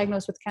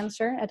diagnosed with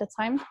cancer at the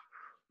time.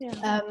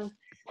 Yeah.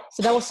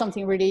 So that was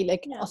something really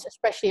like, also,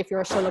 especially if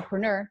you're a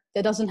solopreneur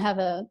that doesn't have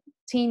a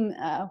team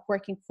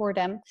working for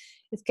them,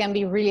 it can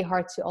be really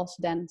hard to also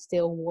then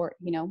still work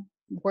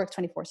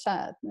 24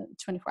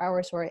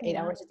 hours or 8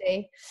 hours a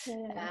day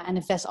and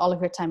invest all of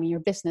your time in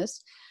your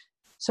business.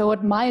 So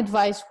what my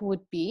advice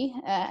would be,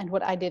 and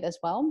what I did as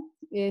well,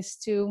 is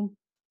to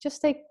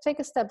just take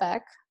a step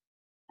back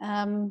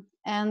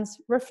and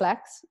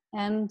reflect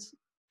and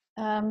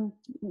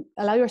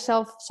allow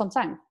yourself some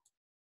time.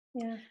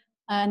 Yeah.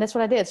 And that's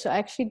what I did. So I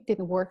actually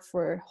didn't work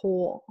for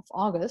whole of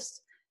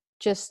August,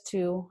 just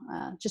to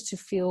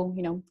feel,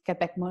 get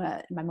back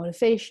my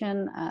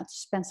motivation, to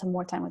spend some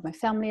more time with my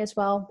family as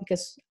well,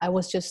 because I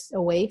was just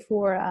away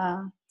for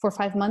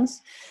 5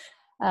 months.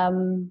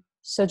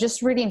 So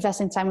just really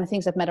investing time in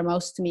things that matter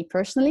most to me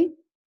personally,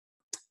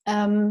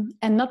 and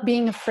not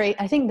being afraid.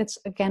 I think that's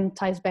again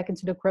ties back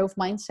into the growth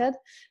mindset.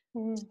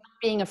 Not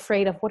being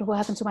afraid of what will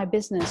happen to my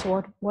business,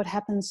 or what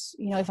happens,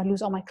 if I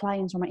lose all my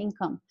clients or my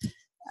income.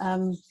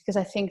 Because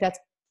I think that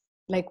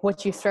like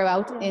what you throw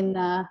out in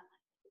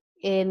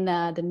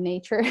the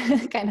nature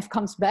kind of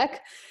comes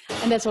back,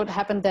 and that's what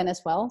happened then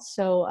as well.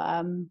 So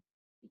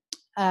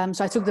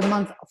so I took the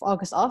month of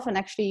August off, and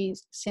actually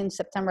since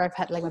September I've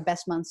had like my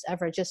best months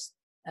ever, just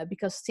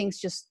because things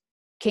just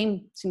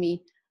came to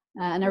me,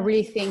 and I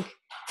really think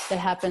that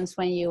happens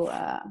when you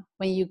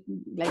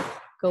like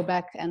go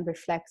back and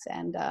reflect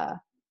and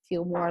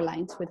feel more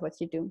aligned with what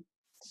you do.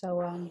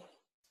 So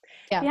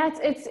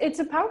it's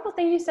a powerful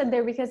thing you said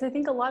there, because I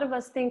think a lot of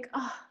us think,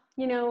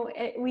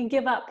 we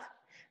give up,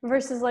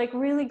 versus like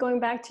really going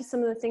back to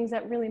some of the things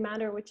that really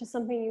matter, which is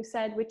something you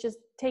said, which is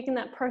taking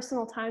that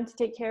personal time to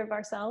take care of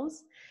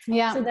ourselves,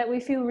 so that we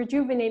feel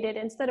rejuvenated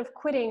instead of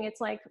quitting. It's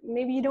like,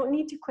 maybe you don't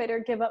need to quit or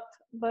give up,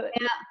 but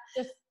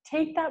just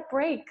take that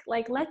break,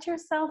 like let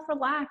yourself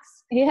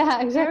relax.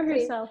 Yeah, exactly. Take care of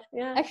yourself.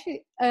 Yeah.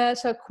 Actually,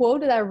 so a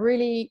quote that I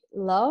really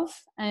love,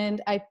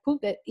 and I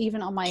put it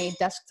even on my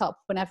desktop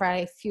whenever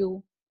I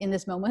feel in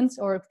this moment,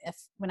 or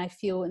when I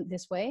feel in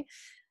this way,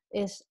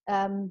 is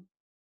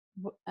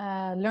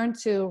learn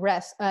to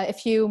rest.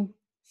 If you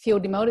feel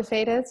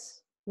demotivated,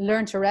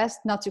 learn to rest,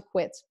 not to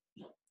quit.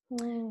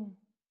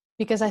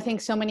 Because I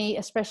think so many,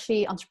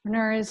 especially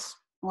entrepreneurs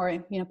or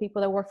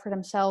people that work for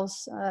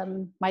themselves,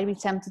 might be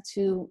tempted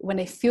to, when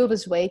they feel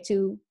this way,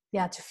 to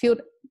feel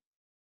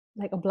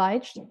like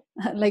obliged,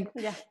 like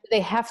they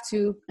have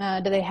to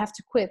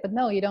quit. But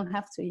no, you don't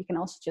have to. You can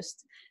also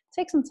just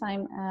take some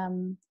time,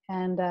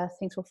 and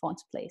things will fall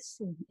into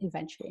place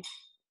eventually.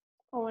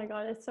 Oh my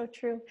God, it's so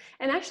true.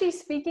 And actually,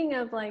 speaking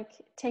of like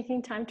taking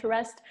time to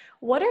rest,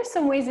 what are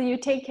some ways that you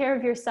take care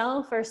of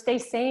yourself or stay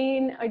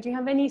sane? Or do you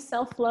have any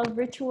self-love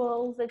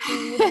rituals that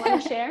you would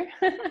want to share?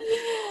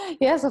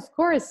 Yes, of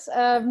course.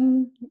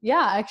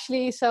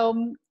 Actually,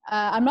 so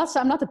I'm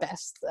not the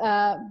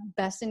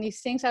best in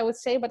these things, I would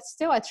say, but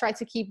still I try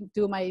to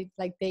do my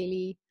like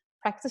daily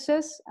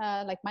practices,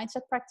 like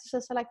mindset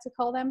practices, I like to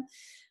call them.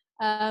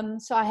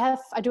 So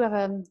I do have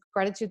a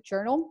gratitude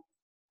journal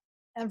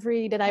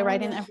that I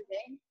write in every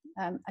day.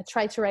 I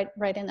try to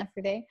write in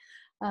every day.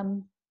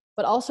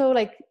 But also,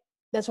 like,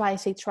 that's why I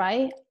say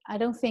try. I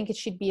don't think it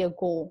should be a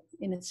goal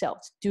in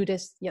itself to do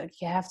this. You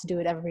have to do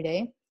it every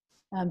day,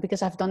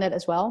 because I've done that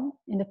as well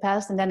in the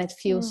past, and then it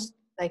feels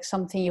like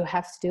something you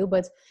have to do.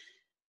 But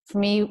for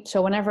me,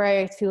 so whenever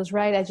it feels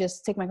right, I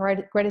just take my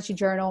gratitude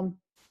journal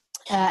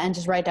and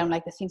just write down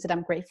like the things that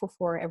I'm grateful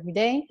for every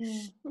day.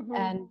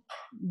 And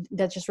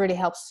that just really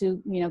helps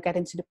to get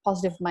into the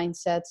positive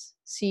mindset,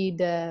 see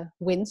the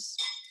wins,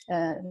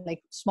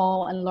 like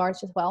small and large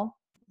as well,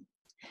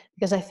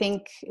 because I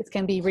think it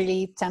can be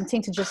really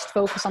tempting to just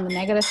focus on the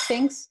negative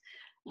things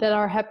that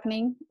are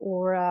happening,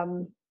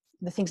 or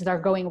the things that are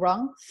going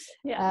wrong.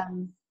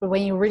 But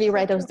when you really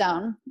write those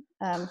down,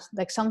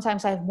 like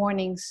sometimes I have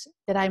mornings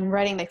that I'm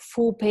writing like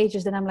full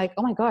pages, that I'm like,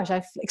 oh my gosh, I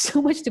have like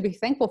so much to be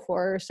thankful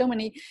for, or so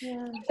many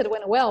things that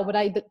went well, but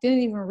I didn't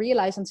even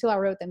realize until I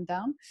wrote them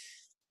down.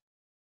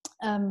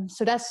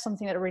 So that's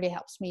something that really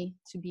helps me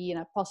to be in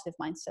a positive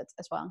mindset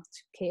as well,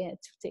 to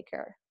take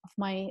care of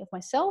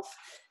myself.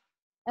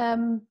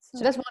 So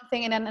that's one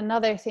thing. And then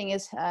another thing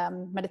is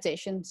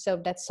meditation. So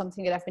that's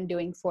something that I've been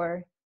doing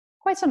for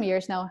quite some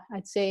years now,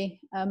 I'd say.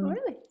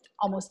 Really?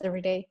 Almost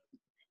every day.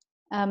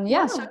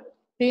 Wow. So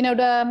do you know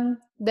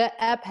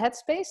the app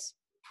Headspace?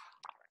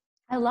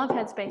 I love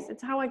Headspace.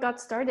 It's how I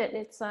got started.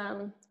 It's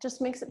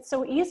just makes it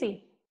so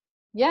easy.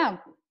 Yeah,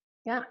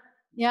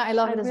 I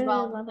love it as really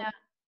well. Love it.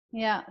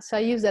 Yeah, so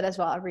I use that as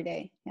well every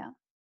day. Yeah.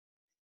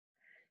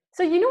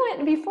 So you know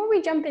what, before we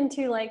jump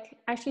into like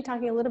actually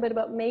talking a little bit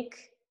about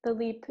Make the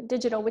Leap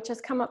Digital, which has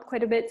come up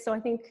quite a bit, so I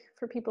think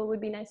for people it would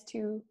be nice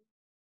to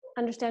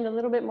understand a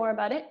little bit more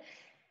about it.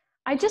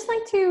 I just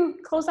like to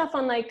close off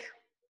on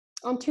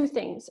two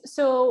things.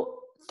 So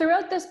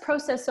throughout this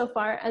process so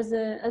far as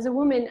a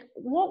woman,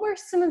 what were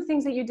some of the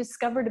things that you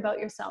discovered about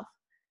yourself?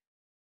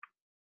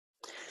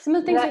 Some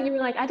of the things that you were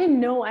like, I didn't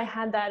know I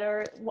had that,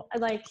 or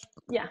like,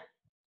 yeah,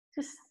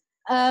 just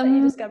that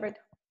you discovered.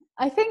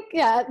 I think,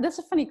 yeah, that's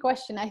a funny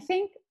question. I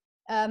think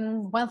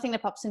one thing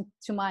that pops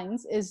into mind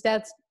is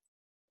that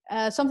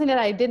something that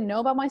I didn't know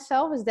about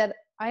myself is that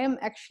I am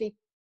actually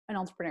an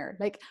entrepreneur.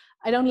 Like,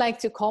 I don't like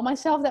to call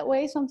myself that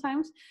way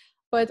sometimes,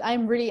 but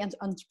I'm really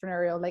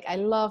entrepreneurial. Like, I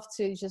love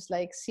to just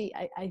like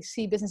I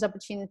see business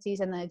opportunities,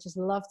 and I just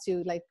love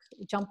to like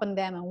jump on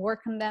them and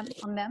work on them.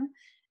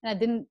 And I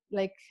didn't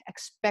like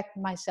expect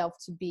myself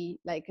to be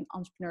like an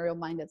entrepreneurial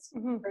minded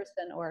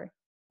person or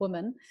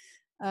woman.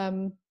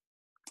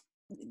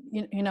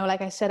 You know,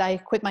 like I said, I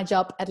quit my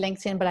job at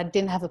LinkedIn, but I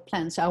didn't have a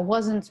plan. So I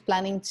wasn't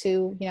planning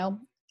to, you know,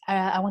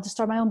 I want to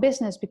start my own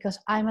business because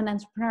I'm an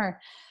entrepreneur.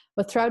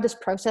 But throughout this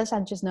process, I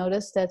just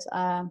noticed that,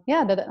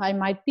 that I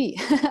might be,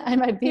 I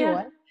might be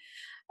one.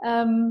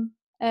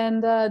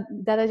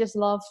 That I just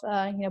love,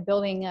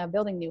 building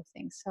new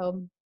things.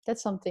 So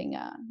that's something,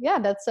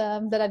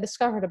 that I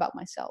discovered about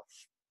myself.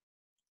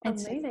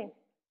 Amazing.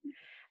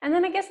 And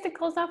then I guess to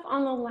close off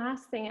on the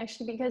last thing,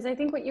 actually, because I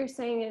think what you're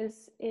saying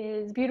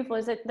is beautiful,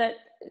 is that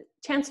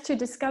chance to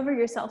discover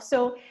yourself.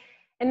 So,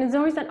 and there's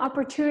always that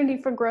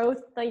opportunity for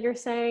growth that you're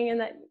saying, and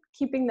that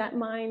keeping that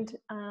mind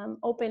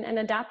open and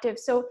adaptive.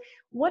 So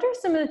what are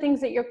some of the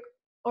things that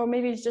or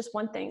maybe it's just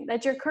one thing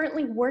that you're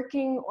currently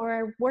working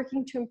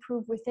to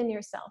improve within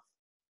yourself?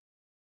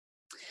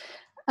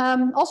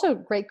 Also,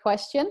 great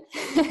question.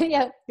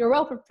 Yeah, you're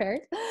well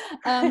prepared.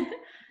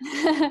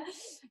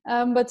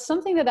 But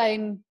something that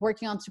I'm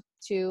working on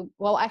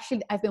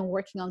actually, I've been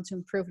working on to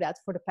improve that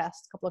for the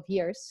past couple of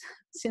years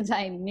since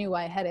I knew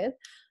I had it,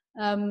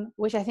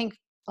 which I think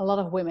a lot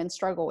of women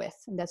struggle with,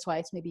 and that's why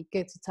it's maybe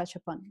good to touch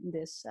upon in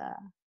this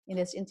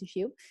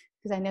interview,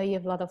 because I know you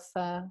have a lot of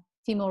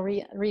female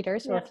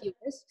readers or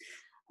viewers,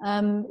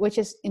 which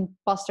is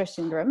imposter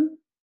syndrome.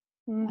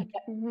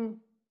 Okay.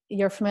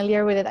 You're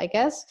familiar with it, I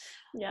guess.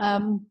 Yeah.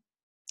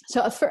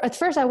 So at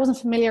first I wasn't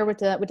familiar with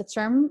the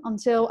term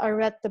until I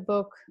read the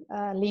book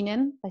Lean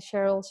In by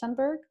Sheryl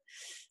Sandberg.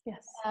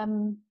 Yes.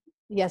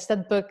 Yes,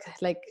 that book,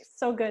 like,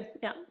 so good.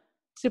 Yeah.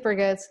 Super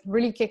good.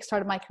 Really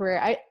kickstarted my career.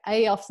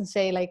 I often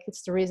say, like,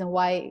 it's the reason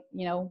why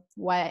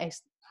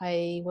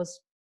I was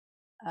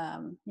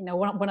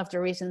one of the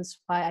reasons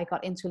why I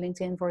got into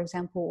LinkedIn, for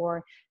example,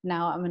 or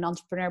now I'm an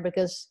entrepreneur,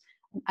 because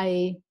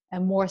I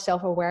am more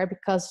self-aware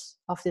because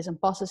of this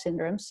imposter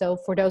syndrome. So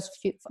for those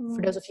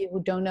of you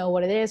who don't know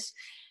what it is,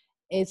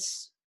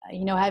 it's,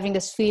 having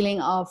this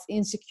feeling of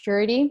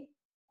insecurity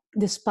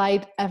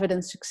despite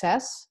evident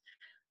success.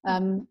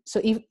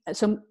 So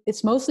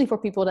it's mostly for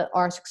people that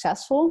are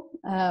successful,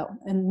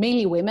 and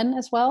mainly women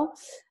as well,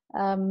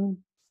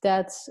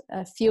 that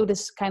feel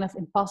this kind of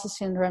imposter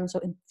syndrome, so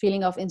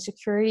feeling of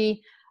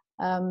insecurity,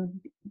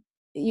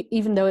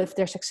 even though if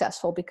they're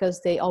successful,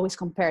 because they always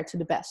compare to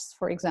the best,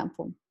 for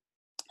example.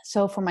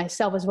 So for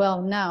myself as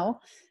well now,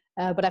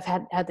 but I've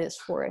had this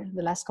for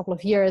the last couple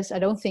of years. I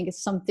don't think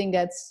it's something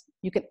that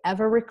you can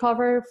ever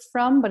recover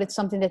from, but it's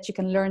something that you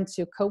can learn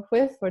to cope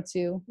with or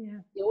to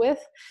deal with.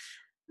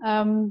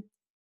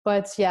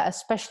 But yeah,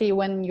 especially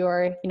when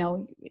you're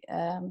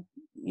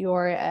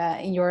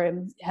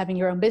having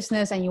your own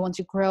business and you want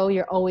to grow,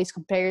 you're always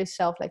compare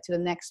yourself like to the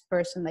next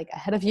person like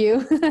ahead of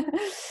you.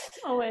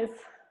 Always.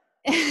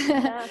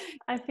 Yeah,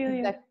 I feel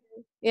you.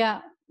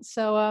 Yeah.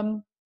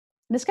 So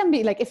this can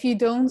be like, if you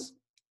don't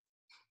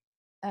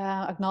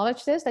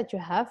acknowledge this, that you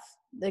have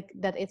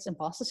that it's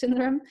imposter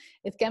syndrome,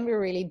 it can be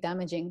really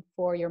damaging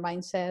for your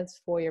mindset,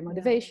 for your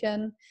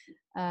motivation.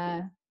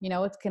 It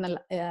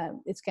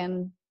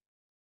can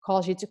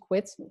cause you to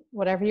quit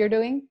whatever you're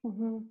doing.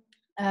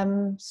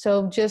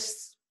 So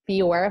just be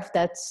aware of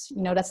that.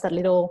 That's that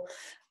little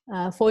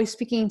voice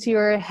speaking into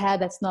your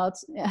head. That's not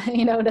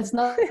that's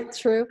not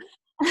true.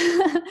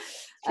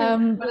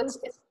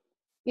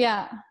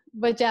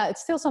 But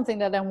it's still something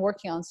that I'm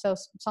working on. So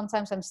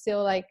sometimes I'm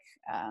still like,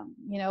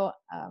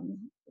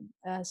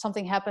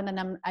 something happened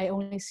and I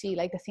only see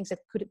like the things that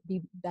could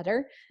be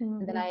better.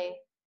 And then I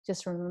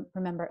just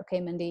remember,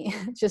 okay, Mandy,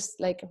 just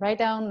like write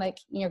down like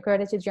in your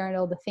gratitude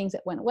journal the things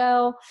that went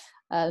well,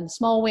 the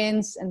small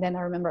wins. And then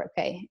I remember,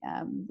 okay,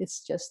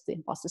 it's just the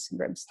imposter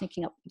syndrome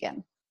sneaking up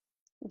again.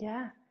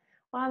 Yeah.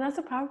 Wow, that's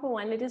a powerful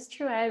one. It is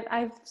true.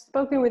 I've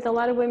spoken with a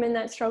lot of women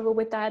that struggle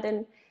with that.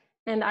 And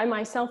I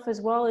myself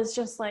as well is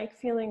just like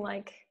feeling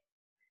like,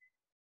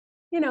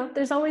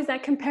 there's always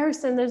that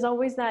comparison. There's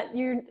always that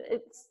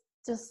it's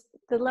just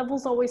the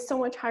level's always so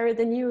much higher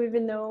than you,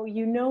 even though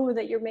you know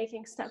that you're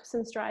making steps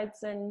and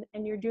strides and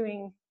you're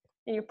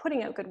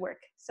putting out good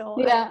work. So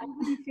yeah, I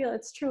really feel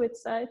it's true.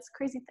 It's a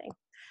crazy thing.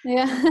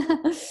 Yeah.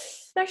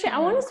 Actually, I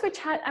want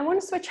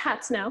to switch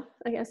hats now,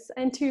 I guess,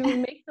 and to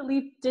Make the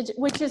Leap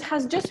which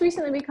has just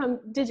recently become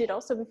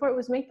digital. So before it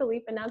was Make the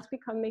Leap, and now it's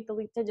become Make the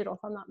Leap Digital, if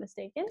I'm not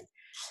mistaken.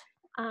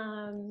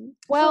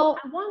 Go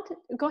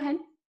ahead.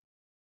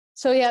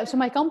 So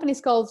my company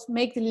is called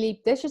Make the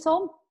Leap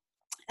Digital,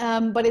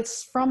 but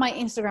it's from my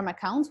Instagram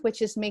account,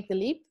 which is Make the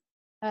Leap.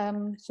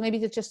 So maybe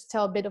to just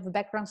tell a bit of a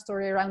background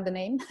story around the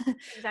name.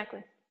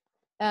 Exactly.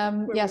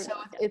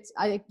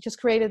 I just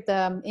created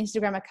the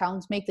Instagram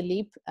account Make the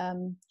Leap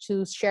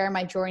to share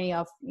my journey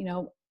of,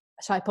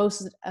 so I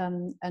posted a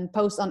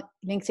post on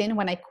LinkedIn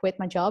when I quit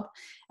my job,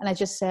 and I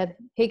just said,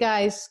 hey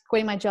guys,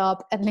 quitting my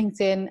job at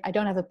LinkedIn. I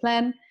don't have a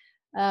plan,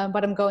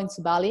 but I'm going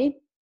to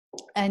Bali,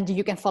 and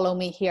you can follow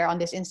me here on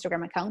this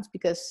Instagram account,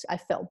 because I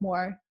felt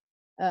more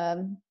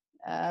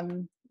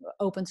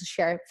open to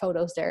share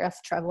photos there of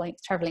traveling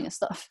and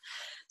stuff.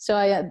 So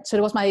it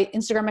was my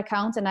Instagram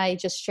account, and I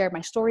just shared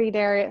my story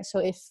there. So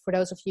if for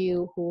those of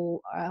you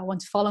who want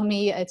to follow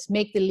me, it's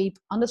Make the Leap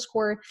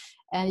 _,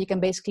 and you can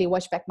basically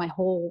watch back my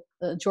whole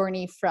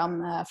journey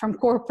from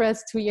corporate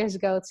 2 years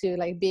ago to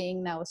like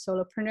being now a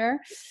solopreneur.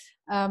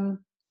 And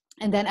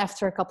then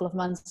after a couple of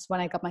months,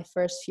 when I got my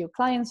first few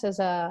clients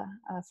for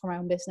my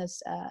own business,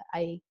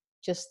 I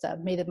just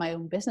made it my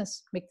own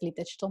business, Make the Leap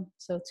Digital.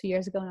 So 2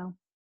 years ago now.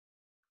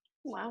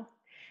 Wow.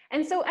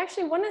 And so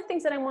actually one of the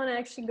things that I want to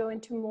actually go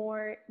into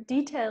more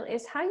detail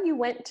is how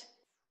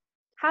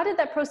did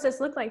that process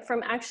look like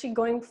from actually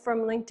going from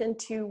LinkedIn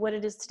to what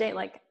it is today?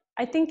 Like,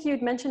 I think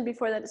you'd mentioned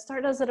before that it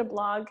started as a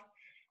blog,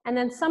 and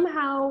then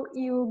somehow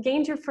you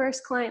gained your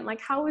first client.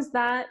 Like, how was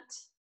that?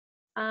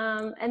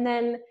 And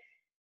then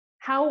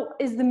how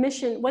is the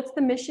mission? What's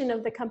the mission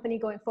of the company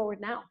going forward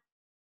now?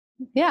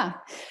 Yeah,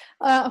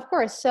 of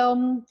course.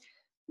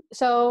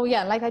 So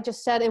yeah, like I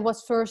just said, it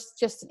was first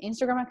just an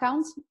Instagram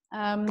account.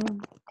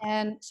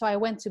 And so I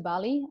went to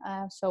Bali,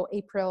 so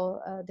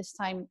April this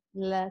time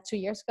 2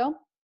 years ago.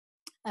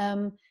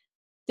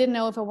 Didn't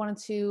know if I wanted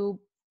to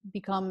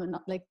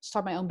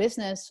start my own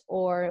business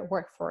or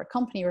work for a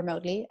company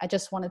remotely. I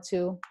just wanted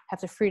to have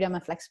the freedom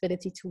and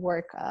flexibility to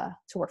work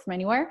from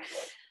anywhere.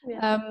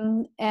 Yeah.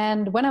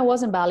 And when I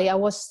was in Bali,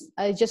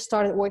 I just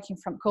started working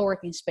from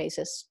co-working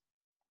spaces.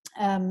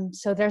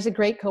 So there's a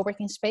great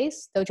co-working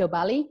space, Dojo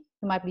Bali.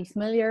 You might be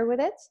familiar with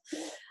it.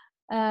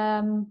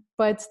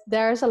 But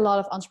there's a lot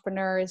of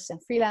entrepreneurs and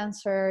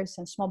freelancers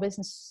and small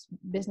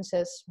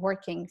businesses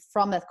working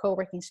from that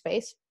co-working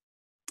space.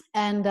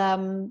 And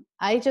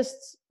I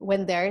just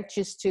went there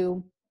just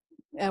to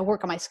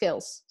work on my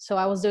skills. So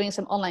I was doing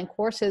some online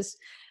courses,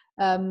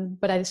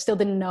 but I still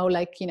didn't know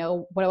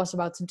what I was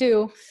about to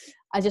do.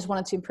 I just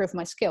wanted to improve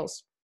my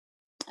skills.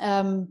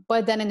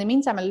 But then in the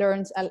meantime,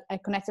 I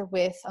connected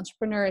with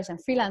entrepreneurs and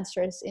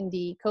freelancers in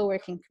the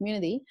co-working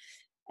community.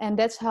 And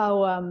that's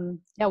how,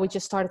 we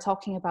just started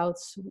talking about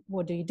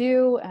what do you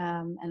do?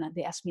 And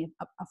they asked me,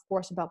 of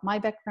course, about my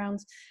background.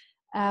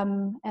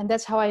 And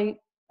that's how I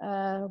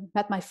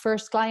met my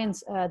first client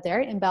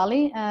there in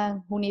Bali,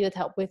 who needed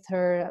help with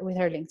her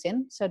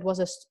LinkedIn. So it was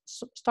a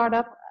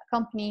startup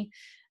company,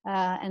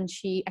 and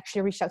she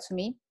actually reached out to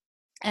me.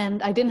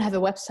 And I didn't have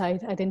a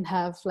website. I didn't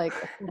have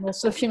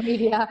social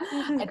media.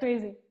 This is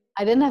crazy.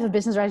 I didn't have a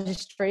business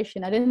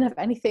registration. I didn't have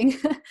anything.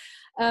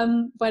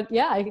 But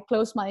yeah, I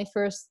closed my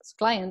first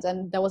client,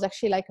 and that was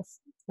actually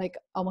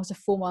almost a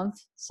full month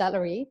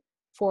salary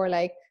for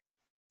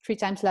 3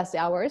 times less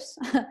hours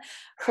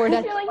for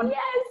that. You're like,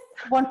 yes.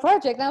 One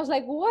project. And I was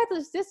like, what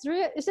is this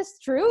real? Is this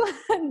true?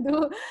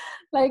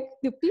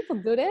 do people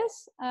do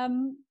this?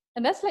 And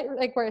that's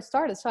where it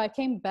started. So I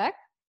came back.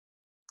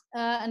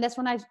 And that's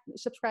when I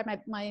subscribed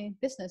my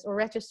business or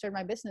registered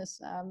my business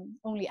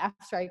only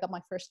after I got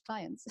my first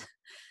clients.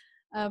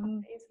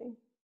 Amazing.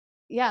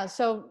 Yeah,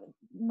 so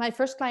my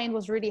first client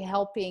was really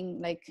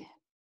helping,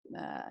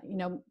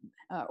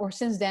 or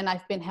since then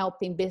I've been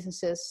helping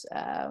businesses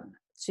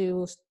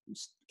to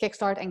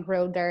kickstart and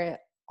grow their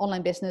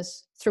online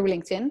business through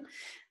LinkedIn.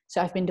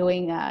 So I've been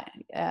doing,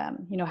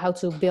 how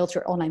to build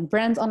your online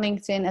brand on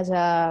LinkedIn as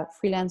a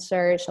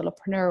freelancer,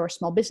 solopreneur, or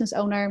small business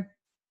owner.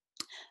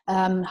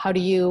 How do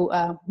you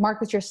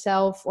market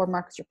yourself or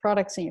market your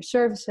products and your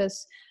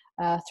services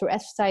through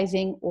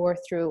advertising or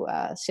through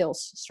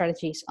sales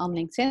strategies on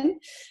LinkedIn?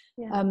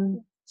 Yeah.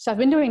 So I've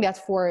been doing that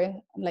for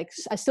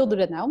I still do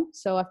that now.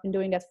 So I've been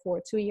doing that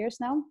for 2 years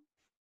now.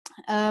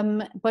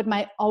 But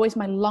my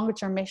longer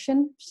term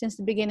mission since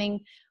the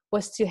beginning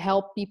was to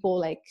help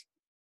people I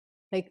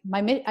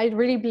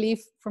really believe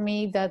for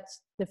me that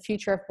the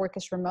future of work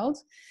is remote,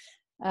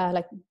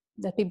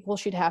 that people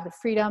should have the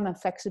freedom and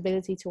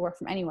flexibility to work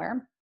from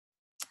anywhere.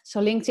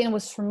 So LinkedIn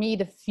was for me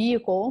the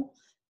vehicle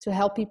to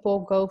help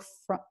people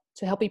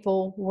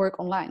work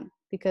online,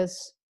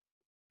 because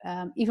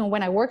even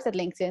when I worked at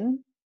LinkedIn,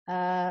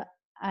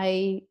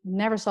 I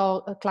never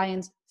saw a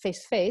client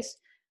face to face,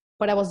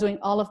 but I was doing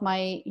all of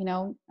my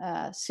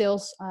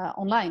sales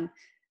online,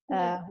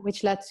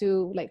 which led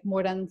to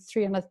more than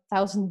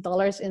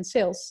 $300,000 in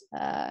sales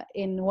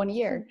in 1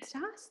 year.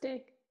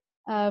 Fantastic.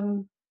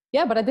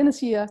 Yeah, but I didn't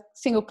see a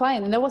single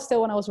client, and that was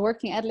still when I was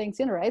working at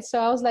LinkedIn, right? So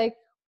I was like,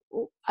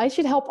 I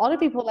should help other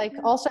people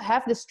also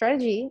have this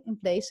strategy in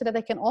place so that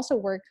they can also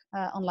work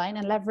online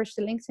and leverage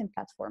the LinkedIn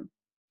platform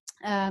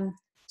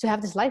to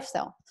have this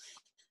lifestyle.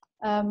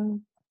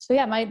 So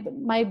yeah,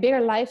 my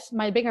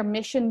bigger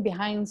mission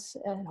behind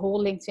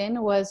whole LinkedIn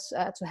was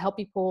to help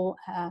people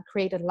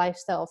create a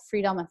lifestyle of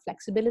freedom and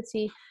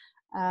flexibility.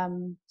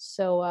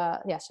 So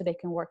they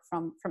can work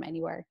from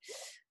anywhere.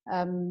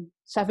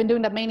 So I've been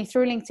doing that mainly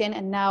through LinkedIn,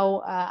 and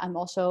now I'm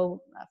also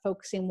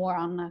focusing more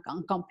on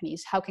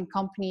companies. How can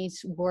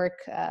companies work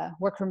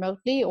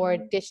remotely or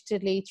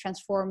digitally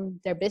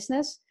transform their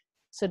business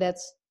so that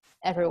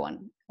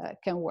everyone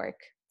can work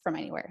from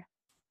anywhere?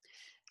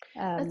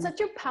 That's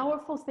such a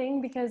powerful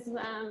thing, because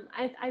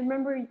I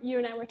remember you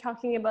and I were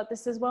talking about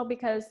this as well,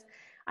 because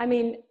I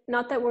mean,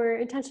 not that we're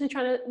intentionally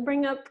trying to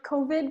bring up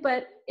COVID,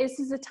 but this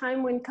is a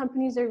time when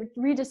companies are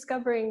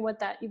rediscovering what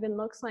that even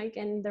looks like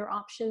and their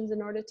options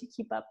in order to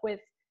keep up with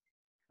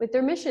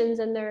their missions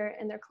and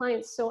their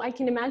clients. So I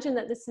can imagine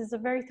that this is a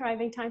very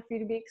thriving time for you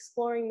to be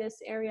exploring this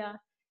area.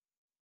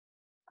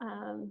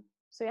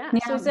 So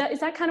is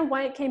that kind of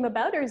why it came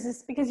about, or is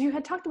this because you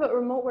had talked about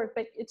remote work,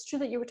 but it's true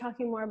that you were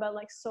talking more about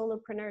like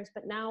solopreneurs,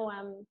 but now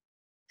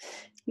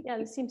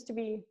this seems to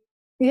be.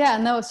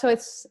 So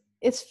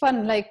it's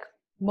fun. Like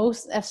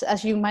most,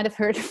 as you might have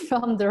heard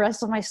from the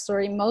rest of my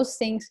story, most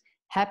things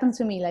happen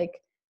to me like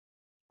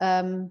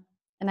and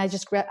I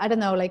just I don't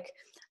know, like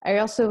I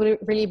also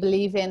really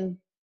believe in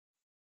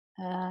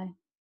I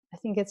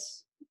think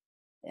it's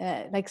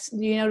like,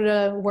 you know,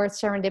 the word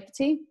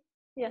serendipity.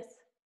 Yes.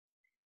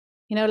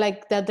 You know,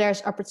 like that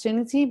there's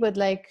opportunity, but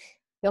like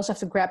you also have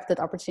to grab that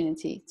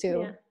opportunity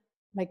to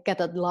like get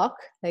that luck.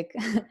 Like,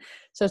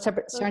 so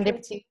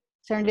serendipity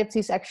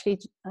is actually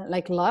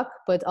like luck,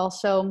 but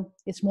also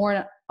it's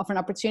more of an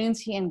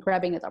opportunity and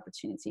grabbing that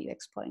opportunity,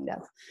 exploring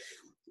that.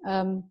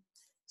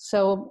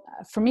 So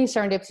for me,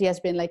 serendipity has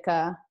been like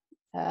a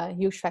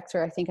huge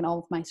factor, I think, in all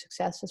of my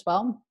success as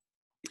well.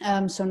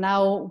 So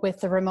now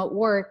with the remote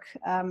work,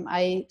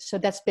 so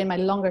that's been my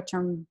longer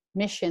term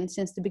mission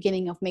since the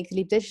beginning of Make the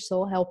Leap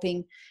Digital,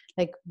 helping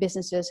like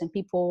businesses and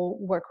people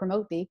work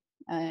remotely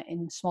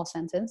in a small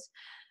sentence.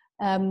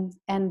 And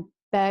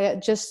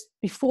just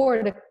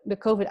before the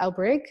COVID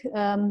outbreak,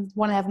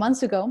 1.5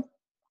 months ago,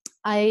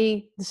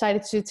 I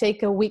decided to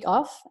take a week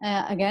off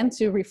again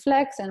to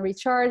reflect and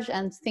recharge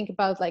and think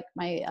about like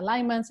my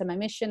alignments and my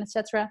mission,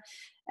 etc.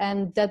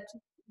 And that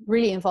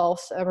really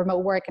involves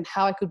remote work and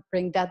how I could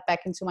bring that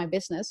back into my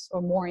business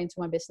or more into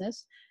my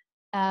business.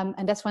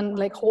 And that's when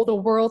like whole the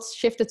world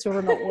shifted to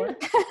remote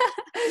work.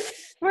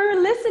 We're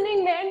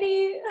listening,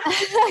 Mandy.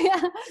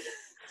 Yeah.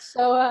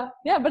 So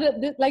but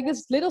like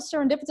this little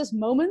serendipitous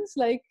moments,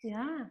 like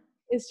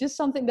it's just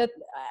something that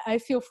I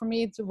feel for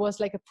me it was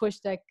like a push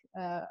like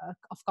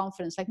of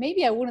confidence. Like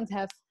maybe I wouldn't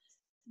have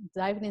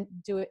dived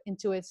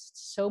into it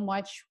so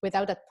much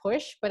without that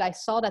push, but I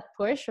saw that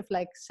push of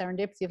like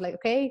serendipity of like,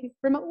 okay,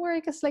 remote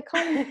work is like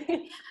calling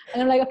me.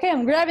 And I'm like, okay,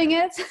 I'm grabbing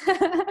it.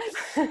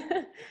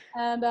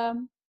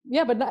 And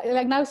but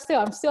like now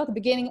I'm still at the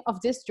beginning of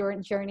this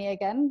journey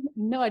again.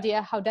 No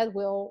idea how that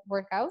will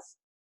work out.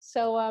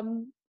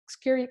 So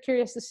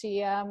curious to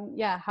see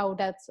how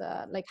that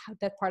how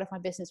that part of my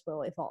business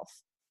will evolve.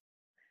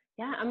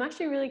 Yeah, I'm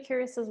actually really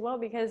curious as well,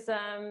 because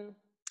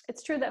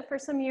it's true that for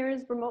some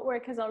years remote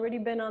work has already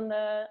been on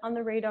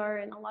the radar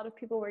and a lot of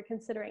people were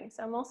considering.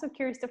 So I'm also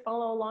curious to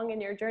follow along in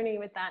your journey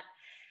with that.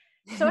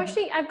 So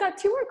actually I've got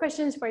 2 more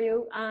questions for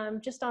you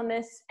just on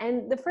this.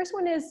 And the first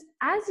one is,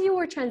 as you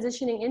were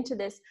transitioning into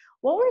this,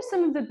 what were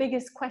some of the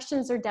biggest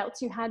questions or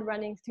doubts you had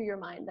running through your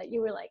mind that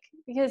you were like,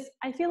 because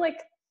I feel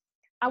like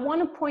I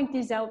want to point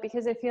these out,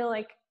 because I feel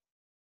like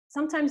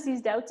sometimes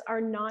these doubts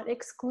are not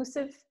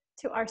exclusive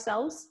to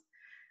ourselves.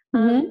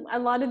 A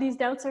lot of these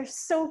doubts are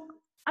so,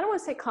 I don't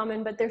want to say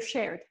common, but they're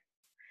shared.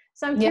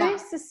 So I'm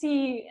curious to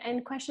see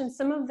and question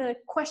some of the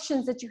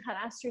questions that you had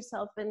asked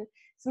yourself and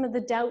some of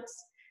the doubts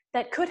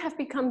that could have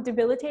become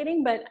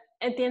debilitating, but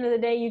at the end of the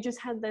day, you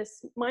just had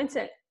this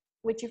mindset,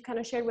 which you've kind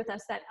of shared with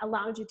us, that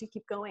allowed you to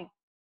keep going.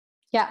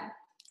 Yeah.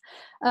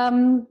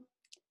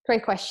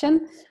 Great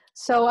question.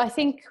 So I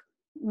think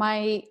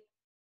my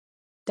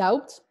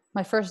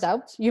first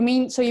doubt, you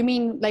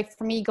mean like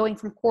for me going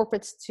from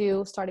corporate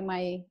to starting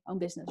my own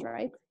business,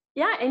 right?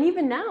 Yeah, and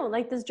even now,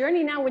 like this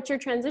journey now, which you're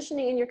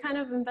transitioning and you're kind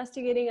of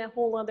investigating a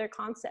whole other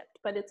concept,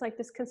 but it's like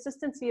this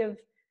consistency of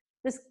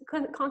this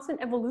constant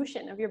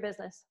evolution of your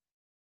business.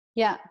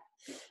 Yeah.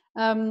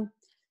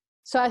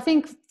 So I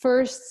think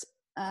first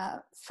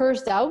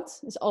doubt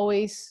is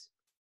always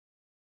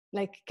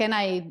like, can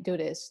I do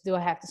this? Do I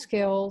have the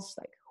skills?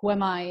 Like, who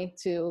am I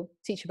to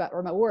teach about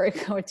remote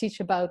work or teach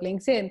about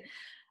LinkedIn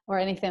or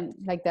anything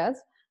like that?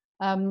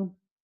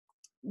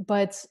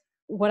 But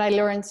what I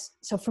learned,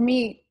 so for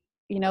me,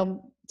 you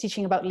know,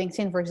 teaching about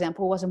LinkedIn, for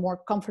example, was a more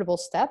comfortable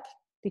step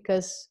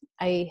because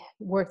I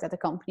worked at the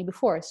company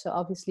before. So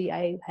obviously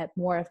I had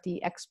more of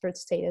the expert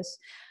status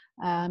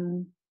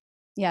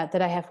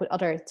that I have with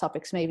other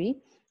topics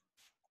maybe.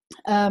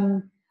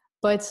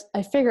 But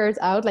I figured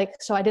out, like,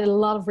 so I did a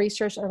lot of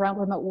research around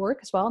remote work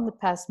as well in the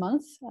past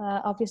month,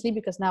 obviously,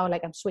 because now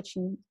like I'm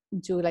switching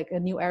into like a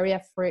new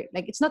area for,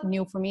 like, it's not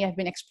new for me. I've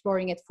been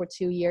exploring it for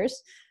 2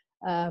 years.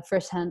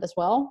 firsthand as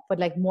well, but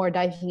like more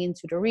diving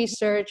into the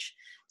research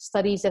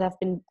studies that have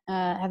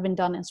been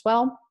done as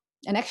well.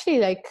 And actually,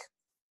 like,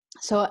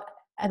 so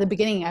at the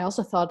beginning, I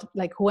also thought,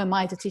 like, who am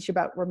I to teach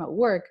about remote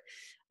work?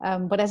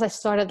 But as I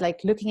started like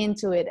looking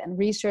into it and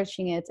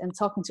researching it and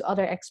talking to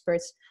other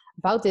experts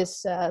about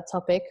this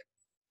topic,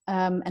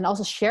 and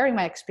also sharing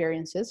my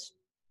experiences,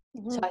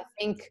 so I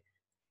think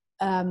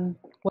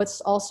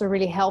what's also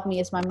really helped me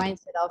is my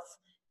mindset of,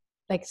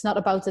 like, it's not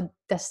about the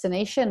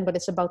destination, but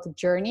it's about the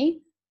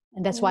journey.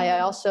 And that's why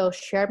I also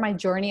shared my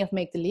journey of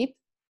Make the Leap,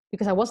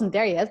 because I wasn't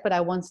there yet, but I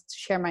wanted to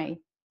share my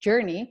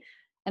journey.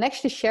 And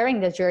actually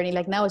sharing that journey,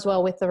 like now as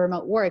well with the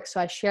remote work.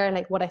 So I share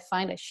like what I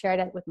find, I share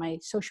that with my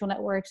social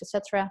networks,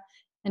 etc.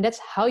 And that's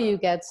how you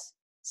get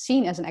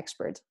seen as an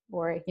expert,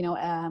 or, you know,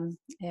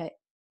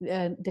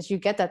 that you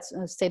get that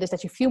status,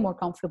 that you feel more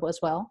comfortable as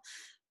well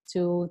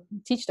to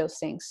teach those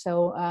things.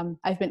 So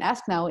I've been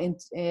asked now in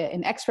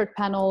expert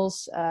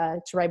panels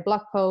to write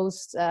blog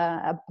posts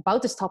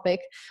about this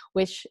topic,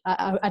 which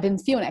I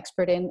didn't feel an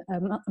expert in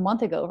a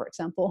month ago, for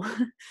example.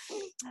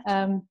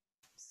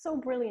 So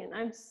brilliant.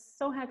 I'm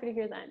so happy to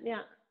hear that.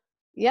 Yeah.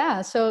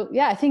 Yeah. So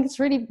yeah, I think it's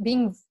really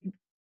being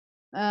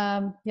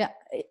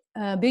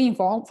being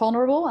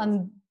vulnerable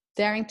and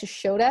daring to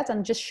show that,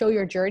 and just show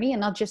your journey and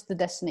not just the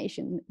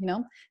destination. You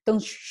know,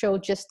 don't show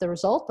just the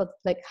result, but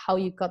like how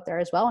you got there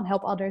as well, and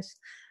help others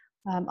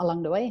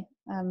along the way.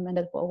 And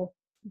that will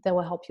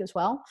help you as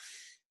well.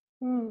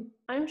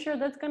 I'm sure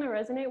that's going to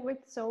resonate with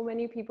so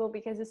many people,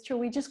 because it's true.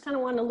 We just kind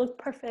of want to look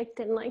perfect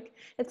and like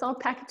it's all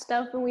packaged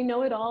up and we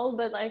know it all,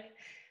 but like,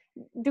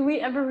 do we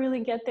ever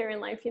really get there in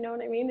life? You know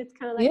what I mean? It's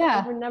kind of like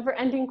a never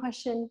ending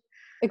question.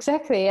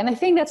 Exactly. And I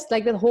think that's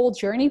like the whole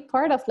journey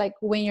part of, like,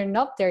 when you're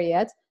not there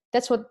yet,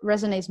 that's what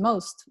resonates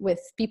most with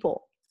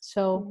people.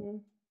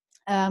 So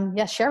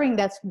sharing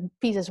that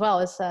piece as well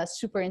is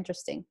super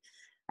interesting,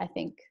 I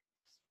think.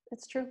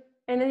 That's true.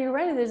 And then you're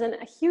right, there's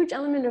a huge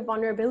element of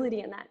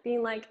vulnerability in that,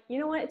 being like, you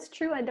know what, it's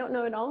true, I don't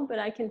know it all, but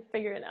I can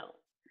figure it out.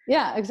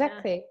 Yeah,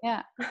 exactly.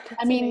 Yeah.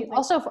 I mean, amazing.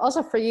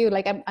 also for you,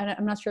 like,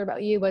 I'm not sure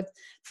about you, but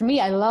for me,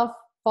 I love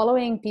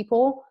following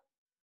people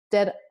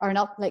that are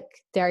not like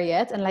there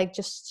yet, and like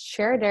just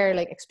share their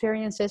like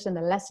experiences and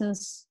the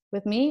lessons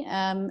with me.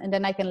 And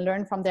then I can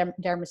learn from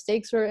their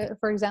mistakes,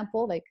 for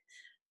example, like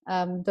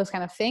those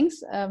kind of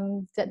things.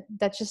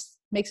 That just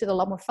makes it a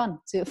lot more fun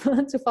to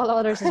to follow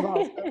others as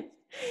well. So.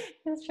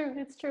 It's true.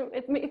 It's true.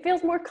 It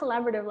feels more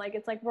collaborative. Like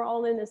it's like we're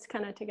all in this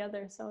kind of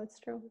together. So it's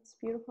true. It's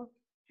beautiful.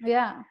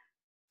 Yeah.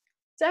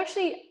 So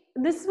actually,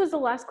 this was the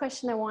last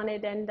question I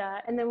wanted, and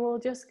then we'll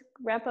just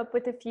wrap up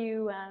with a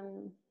few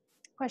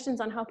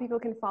questions on how people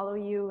can follow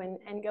you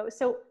and go.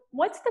 So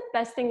what's the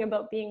best thing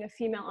about being a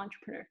female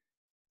entrepreneur?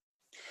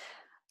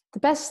 The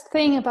best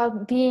thing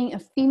about being a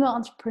female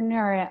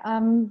entrepreneur,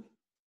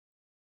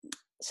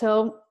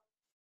 so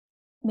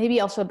maybe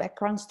also a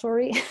background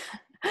story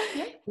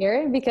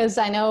here, because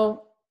I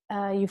know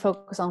you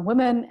focus on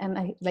women, and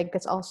I like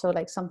that's also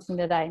like something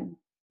that I'm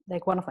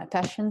like one of my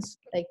passions,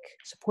 like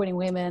supporting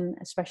women,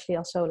 especially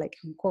also like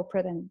in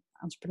corporate and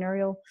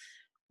entrepreneurial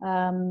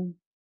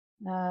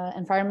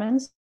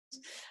environments.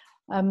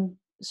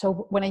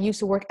 So when I used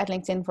to work at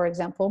LinkedIn, for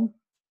example,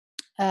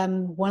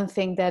 one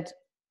thing that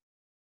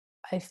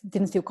I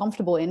didn't feel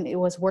comfortable in, I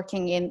was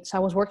working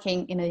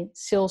in a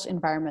sales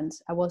environment.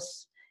 I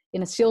was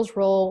in a sales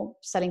role,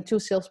 selling to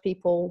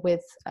salespeople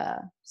with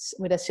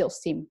a sales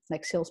team,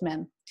 like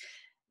salesmen.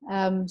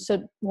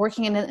 So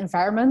working in an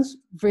environment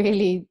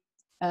really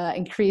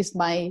increased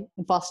my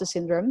imposter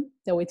syndrome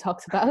that we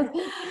talked about.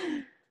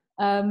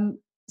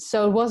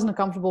 So it wasn't a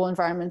comfortable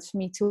environment for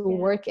me to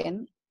work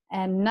in.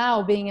 And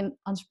now being an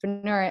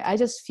entrepreneur, I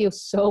just feel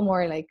so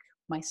more like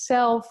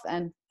myself,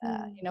 and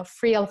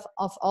free of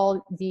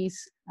all these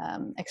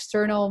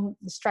external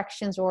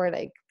distractions, or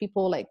like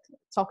people like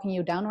talking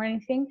you down or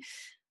anything.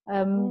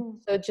 So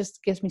it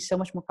just gives me so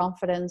much more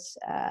confidence.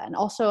 And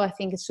also I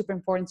think it's super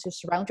important to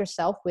surround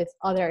yourself with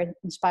other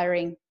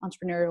inspiring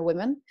entrepreneurial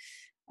women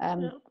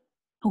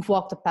who've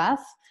walked the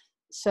path.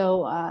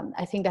 So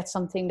I think that's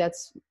something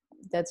that's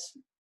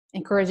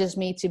encourages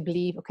me to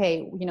believe,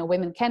 okay,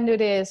 women can do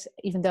this,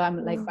 even though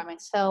I'm like by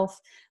myself.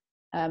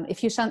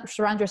 If you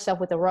surround yourself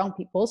with the wrong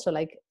people, so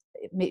like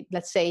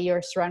let's say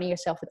you're surrounding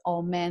yourself with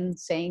all men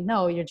saying,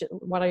 no,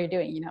 what are you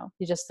doing?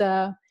 You're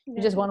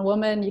just one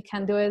woman, you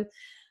can't do it.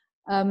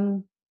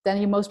 Then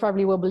you most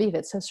probably will believe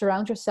it. So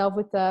surround yourself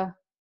with the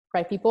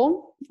right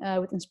people,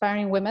 with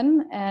inspiring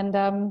women. And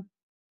for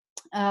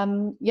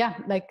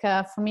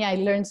me, I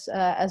learned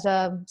as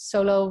a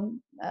solo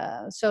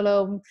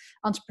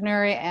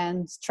entrepreneur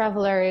and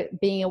traveler,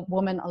 being a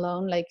woman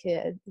alone, like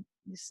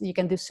you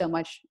can do so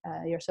much.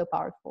 You're so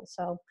powerful.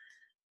 So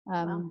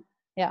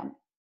yeah.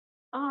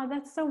 Oh,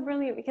 that's so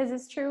brilliant, because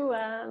it's true.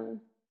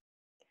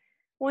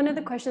 One of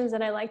the questions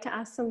that I like to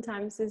ask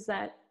sometimes is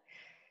that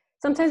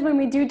sometimes when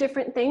we do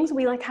different things,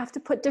 we like have to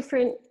put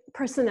different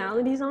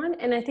personalities on.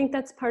 And I think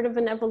that's part of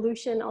an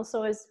evolution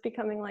also, is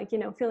becoming like,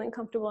 feeling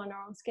comfortable in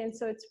our own skin.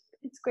 So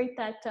it's great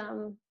that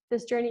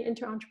this journey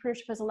into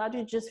entrepreneurship has allowed you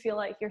to just feel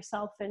like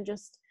yourself and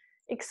just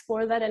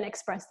explore that and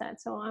express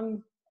that. So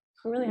I'm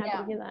really happy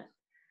to hear that.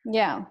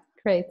 Yeah,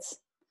 great.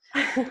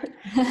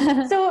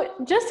 So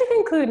just to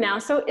conclude now,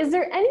 so is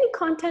there any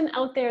content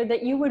out there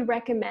that you would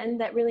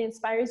recommend that really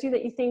inspires you,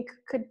 that you think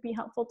could be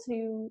helpful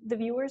to the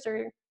viewers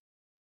or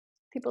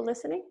people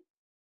listening?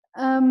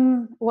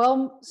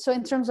 Well, so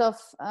in terms of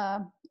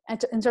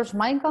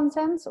my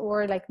content,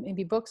 or like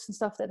maybe books and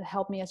stuff that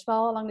help me as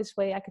well along this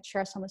way, I could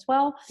share some as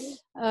well.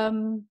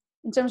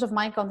 In terms of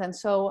my content,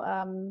 so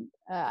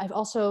I've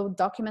also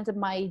documented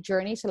my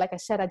journey. So like I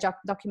said, I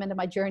documented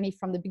my journey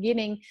from the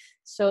beginning.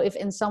 So if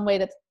in some way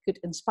that could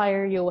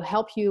inspire you,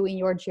 help you in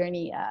your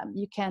journey,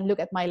 you can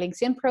look at my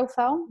LinkedIn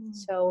profile.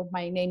 So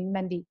my name,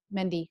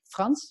 Mandy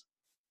Fransz,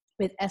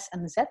 with S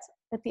and Z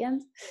at the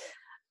end.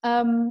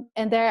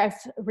 And there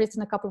I've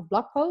written a couple of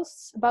blog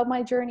posts about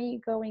my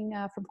journey going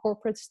from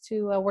corporates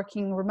to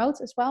working remote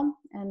as well,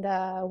 and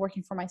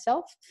working for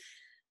myself.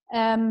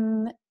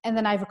 And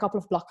then I have a couple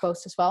of blog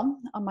posts as well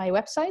on my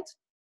website.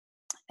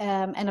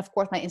 And of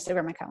course my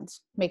Instagram account,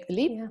 Make the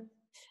Leap.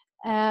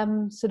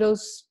 Yeah. So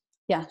those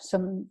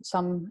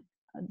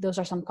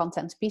are some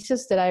content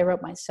pieces that I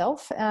wrote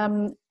myself.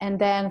 And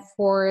then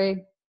for,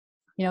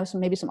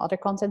 maybe some other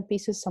content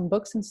pieces, some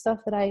books and stuff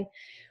that I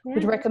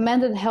would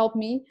recommend and help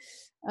me.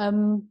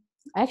 I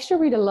actually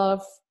read a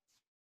lot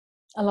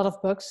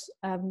of books,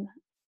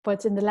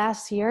 but in the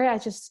last year I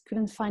just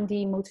couldn't find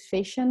the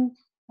motivation,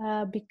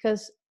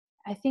 because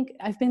I think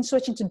I've been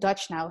switching to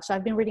Dutch now, so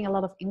I've been reading a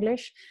lot of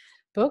English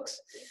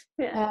books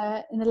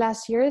in the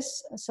last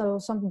years. So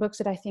some books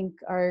that I think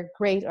are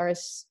great are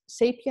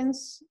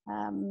Sapiens,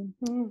 and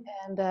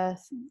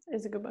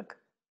it's a good book.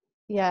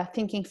 Yeah,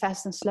 Thinking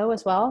Fast and Slow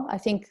as well. I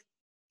think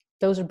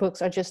those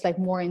books are just like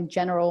more in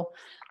general,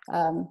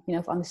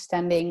 of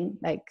understanding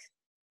like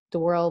the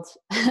world,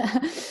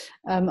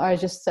 are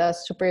just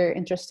super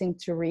interesting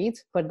to read,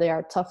 but they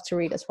are tough to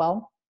read as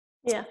well.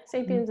 Yeah,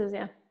 Sapiens is,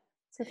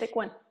 it's a thick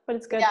one, but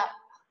it's good.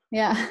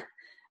 Yeah.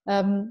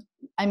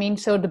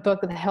 So the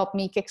book that helped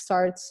me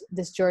kickstart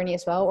this journey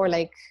as well, or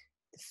like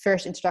the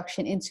first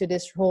introduction into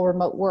this whole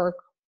remote work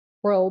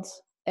world,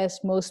 as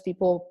most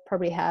people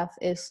probably have,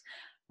 is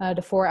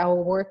The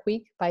 4-Hour Work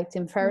Week by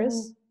Tim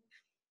Ferris.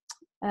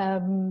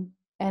 And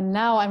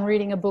now I'm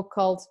reading a book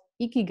called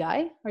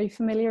Ikigai. Are you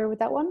familiar with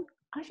that one?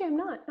 Actually, I'm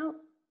not. No.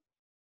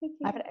 I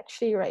have it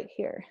actually right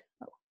here.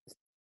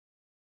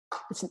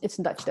 It's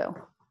in Dutch though.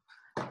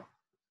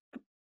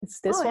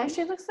 It's this one. It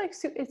actually looks like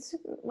it's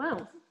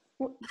wow.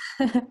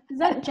 Is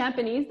that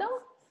Japanese though?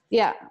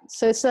 Yeah,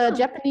 so it's a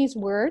Japanese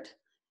word.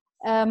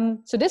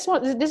 So this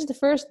is the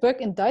first book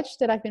in Dutch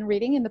that I've been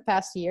reading in the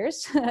past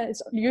years.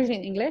 It's usually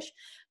in English,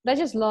 but I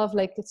just love,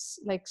 like, it's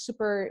like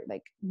super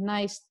like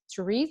nice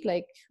to read,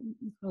 like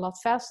a lot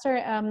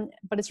faster.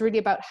 But it's really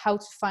about how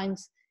to find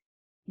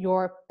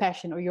your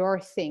passion or your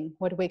thing,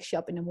 what wakes you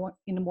up in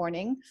the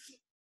morning.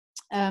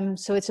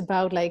 So it's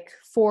about like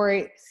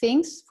 4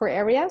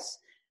 areas.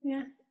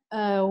 Yeah.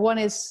 One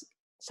is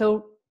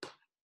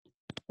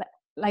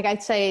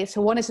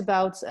one is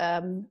about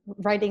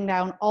writing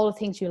down all the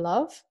things you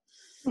love.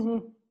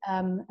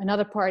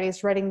 Another part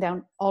is writing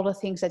down all the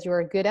things that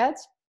you're good at.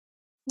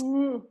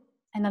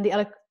 And then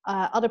the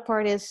other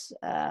part is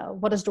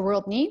what does the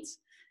world need?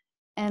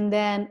 And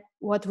then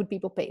what would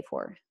people pay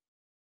for?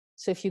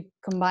 So if you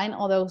combine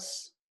all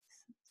those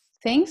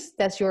things,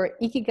 that's your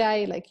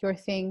Ikigai, like your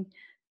thing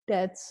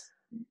they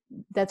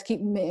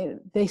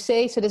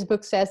say, so this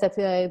book says that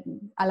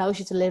allows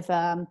you to live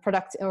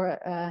productive or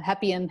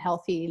happy and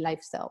healthy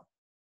lifestyle.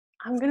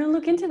 I'm going to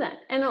look into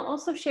that, and I'll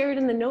also share it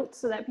in the notes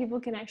so that people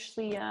can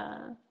actually,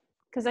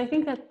 because I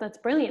think that's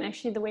brilliant,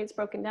 actually, the way it's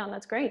broken down.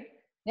 That's great.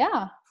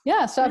 Yeah.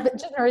 So I've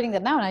just been reading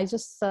that now, and I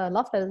just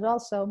love that as well.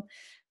 So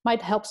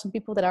might help some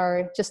people that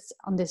are just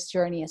on this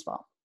journey as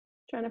well.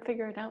 Trying to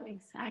figure it out.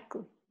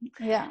 Exactly.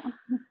 Yeah.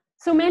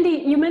 So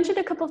Mandy, you mentioned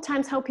a couple of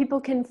times how people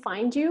can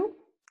find you.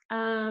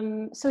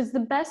 So is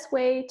the best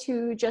way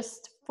to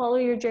just follow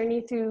your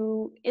journey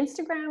through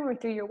Instagram or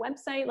through your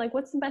website? Like,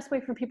 what's the best way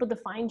for people to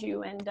find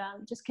you and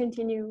just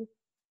continue?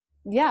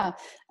 Yeah.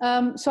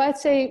 So I'd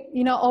say,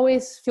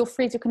 always feel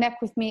free to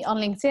connect with me on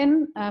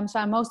LinkedIn. So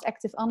I'm most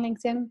active on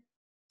LinkedIn,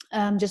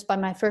 just by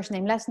my first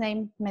name, last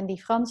name, Mandy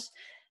Fransz.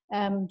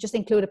 Just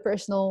include a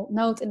personal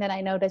note, and then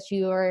I know that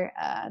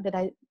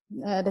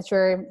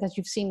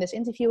you've seen this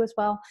interview as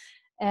well.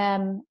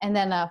 And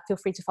then feel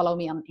free to follow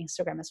me on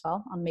Instagram as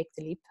well, on Make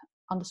the Leap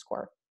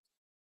 _.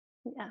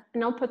 Yeah,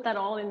 and I'll put that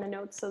all in the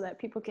notes so that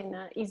people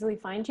can easily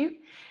find you.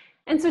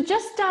 And so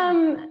just,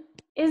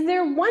 is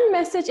there one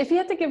message, if you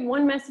had to give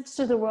one message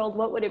to the world,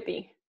 what would it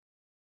be?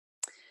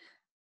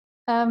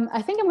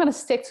 I think I'm going to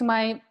stick to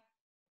my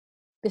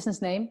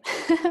business name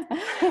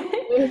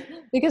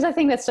because I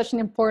think that's such an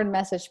important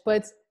message.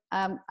 But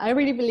I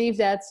really believe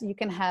that you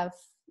can have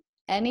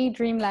any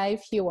dream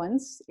life you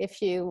want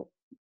if you,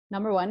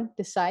 number 1,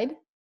 decide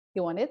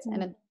you want it.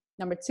 And then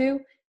number 2,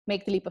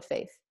 make the leap of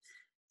faith.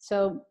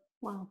 So,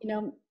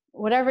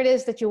 whatever it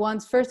is that you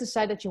want, first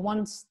decide that you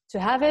want to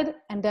have it,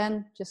 and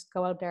then just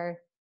go out there,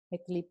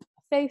 make the leap of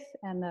faith,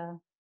 and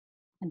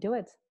do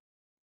it.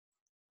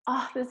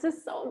 Oh, this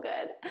is so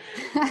good.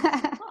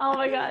 Oh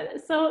my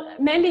God. So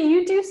Mandy,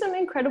 you do some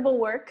incredible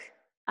work.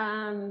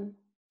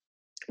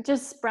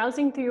 Just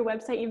browsing through your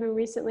website even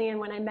recently, and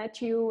when I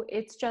met you,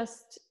 it's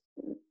just,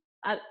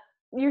 uh,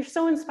 you're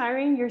so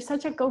inspiring. You're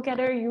such a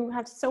go-getter. You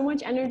have so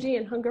much energy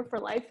and hunger for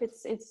life.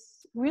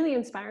 It's really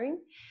inspiring.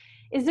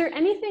 Is there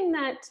anything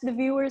that the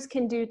viewers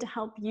can do to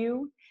help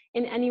you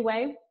in any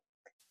way?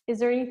 Is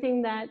there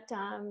anything that,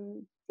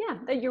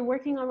 that you're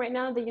working on right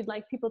now that you'd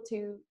like people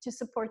to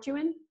support you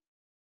in?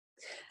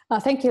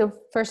 Thank you,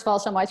 first of all,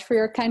 so much for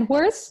your kind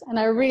words. And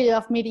I really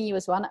love meeting you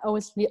as well. I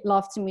always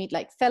love to meet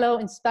like fellow,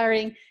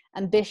 inspiring,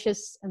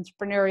 ambitious,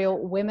 entrepreneurial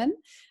women.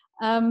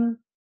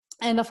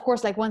 And of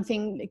course, like one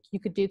thing like you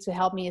could do to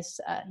help me is,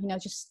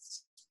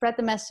 just spread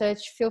the message.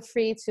 Feel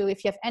free to,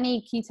 if you have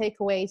any key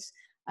takeaways,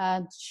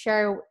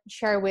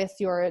 share with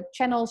your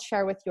channels,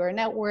 share with your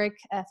network.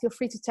 Feel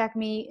free to tag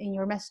me in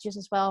your messages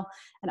as well,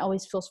 and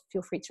always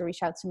feel free to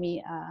reach out to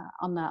me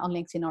on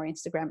LinkedIn or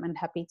Instagram. I'm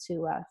happy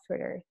to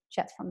further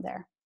chat from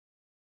there.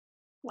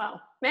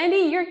 Wow,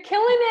 Mandy, you're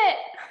killing it!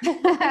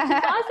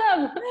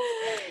 Awesome.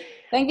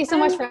 Thank you so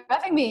much for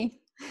having me.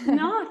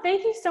 No,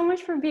 thank you so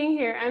much for being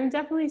here. I'm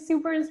definitely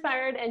super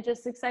inspired and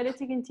just excited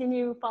to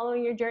continue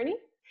following your journey.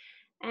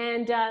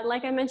 And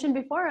like I mentioned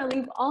before, I'll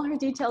leave all her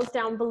details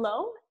down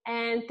below.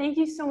 And thank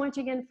you so much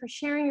again for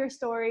sharing your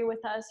story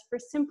with us, for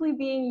simply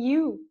being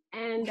you,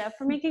 and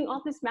for making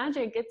all this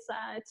magic.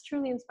 It's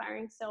truly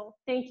inspiring. So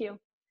thank you.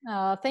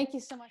 Thank you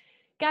so much.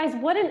 Guys,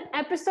 what an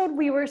episode.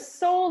 We were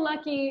so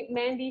lucky.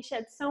 Mandy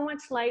shed so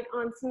much light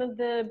on some of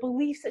the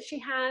beliefs that she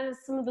has,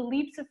 some of the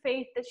leaps of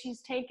faith that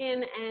she's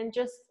taken, and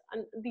just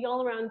the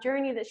all-around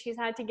journey that she's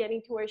had to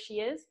getting to where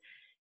she is.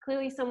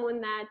 Clearly someone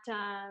that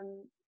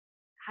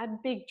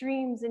had big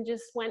dreams and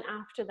just went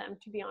after them,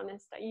 to be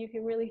honest. You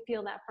can really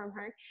feel that from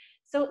her.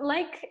 So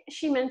like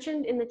she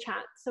mentioned in the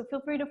chat, so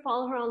feel free to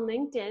follow her on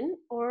LinkedIn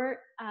or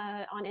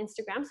on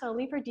Instagram. So I'll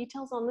leave her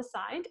details on the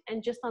side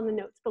and just on the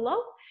notes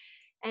below.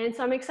 And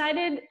so I'm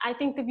excited. I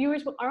think the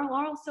viewers are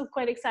also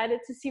quite excited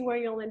to see where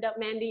you'll end up,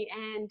 Mandy.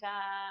 And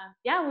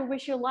we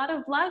wish you a lot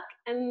of luck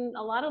and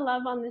a lot of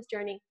love on this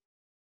journey.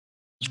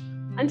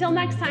 Until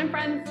next time,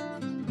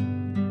 friends.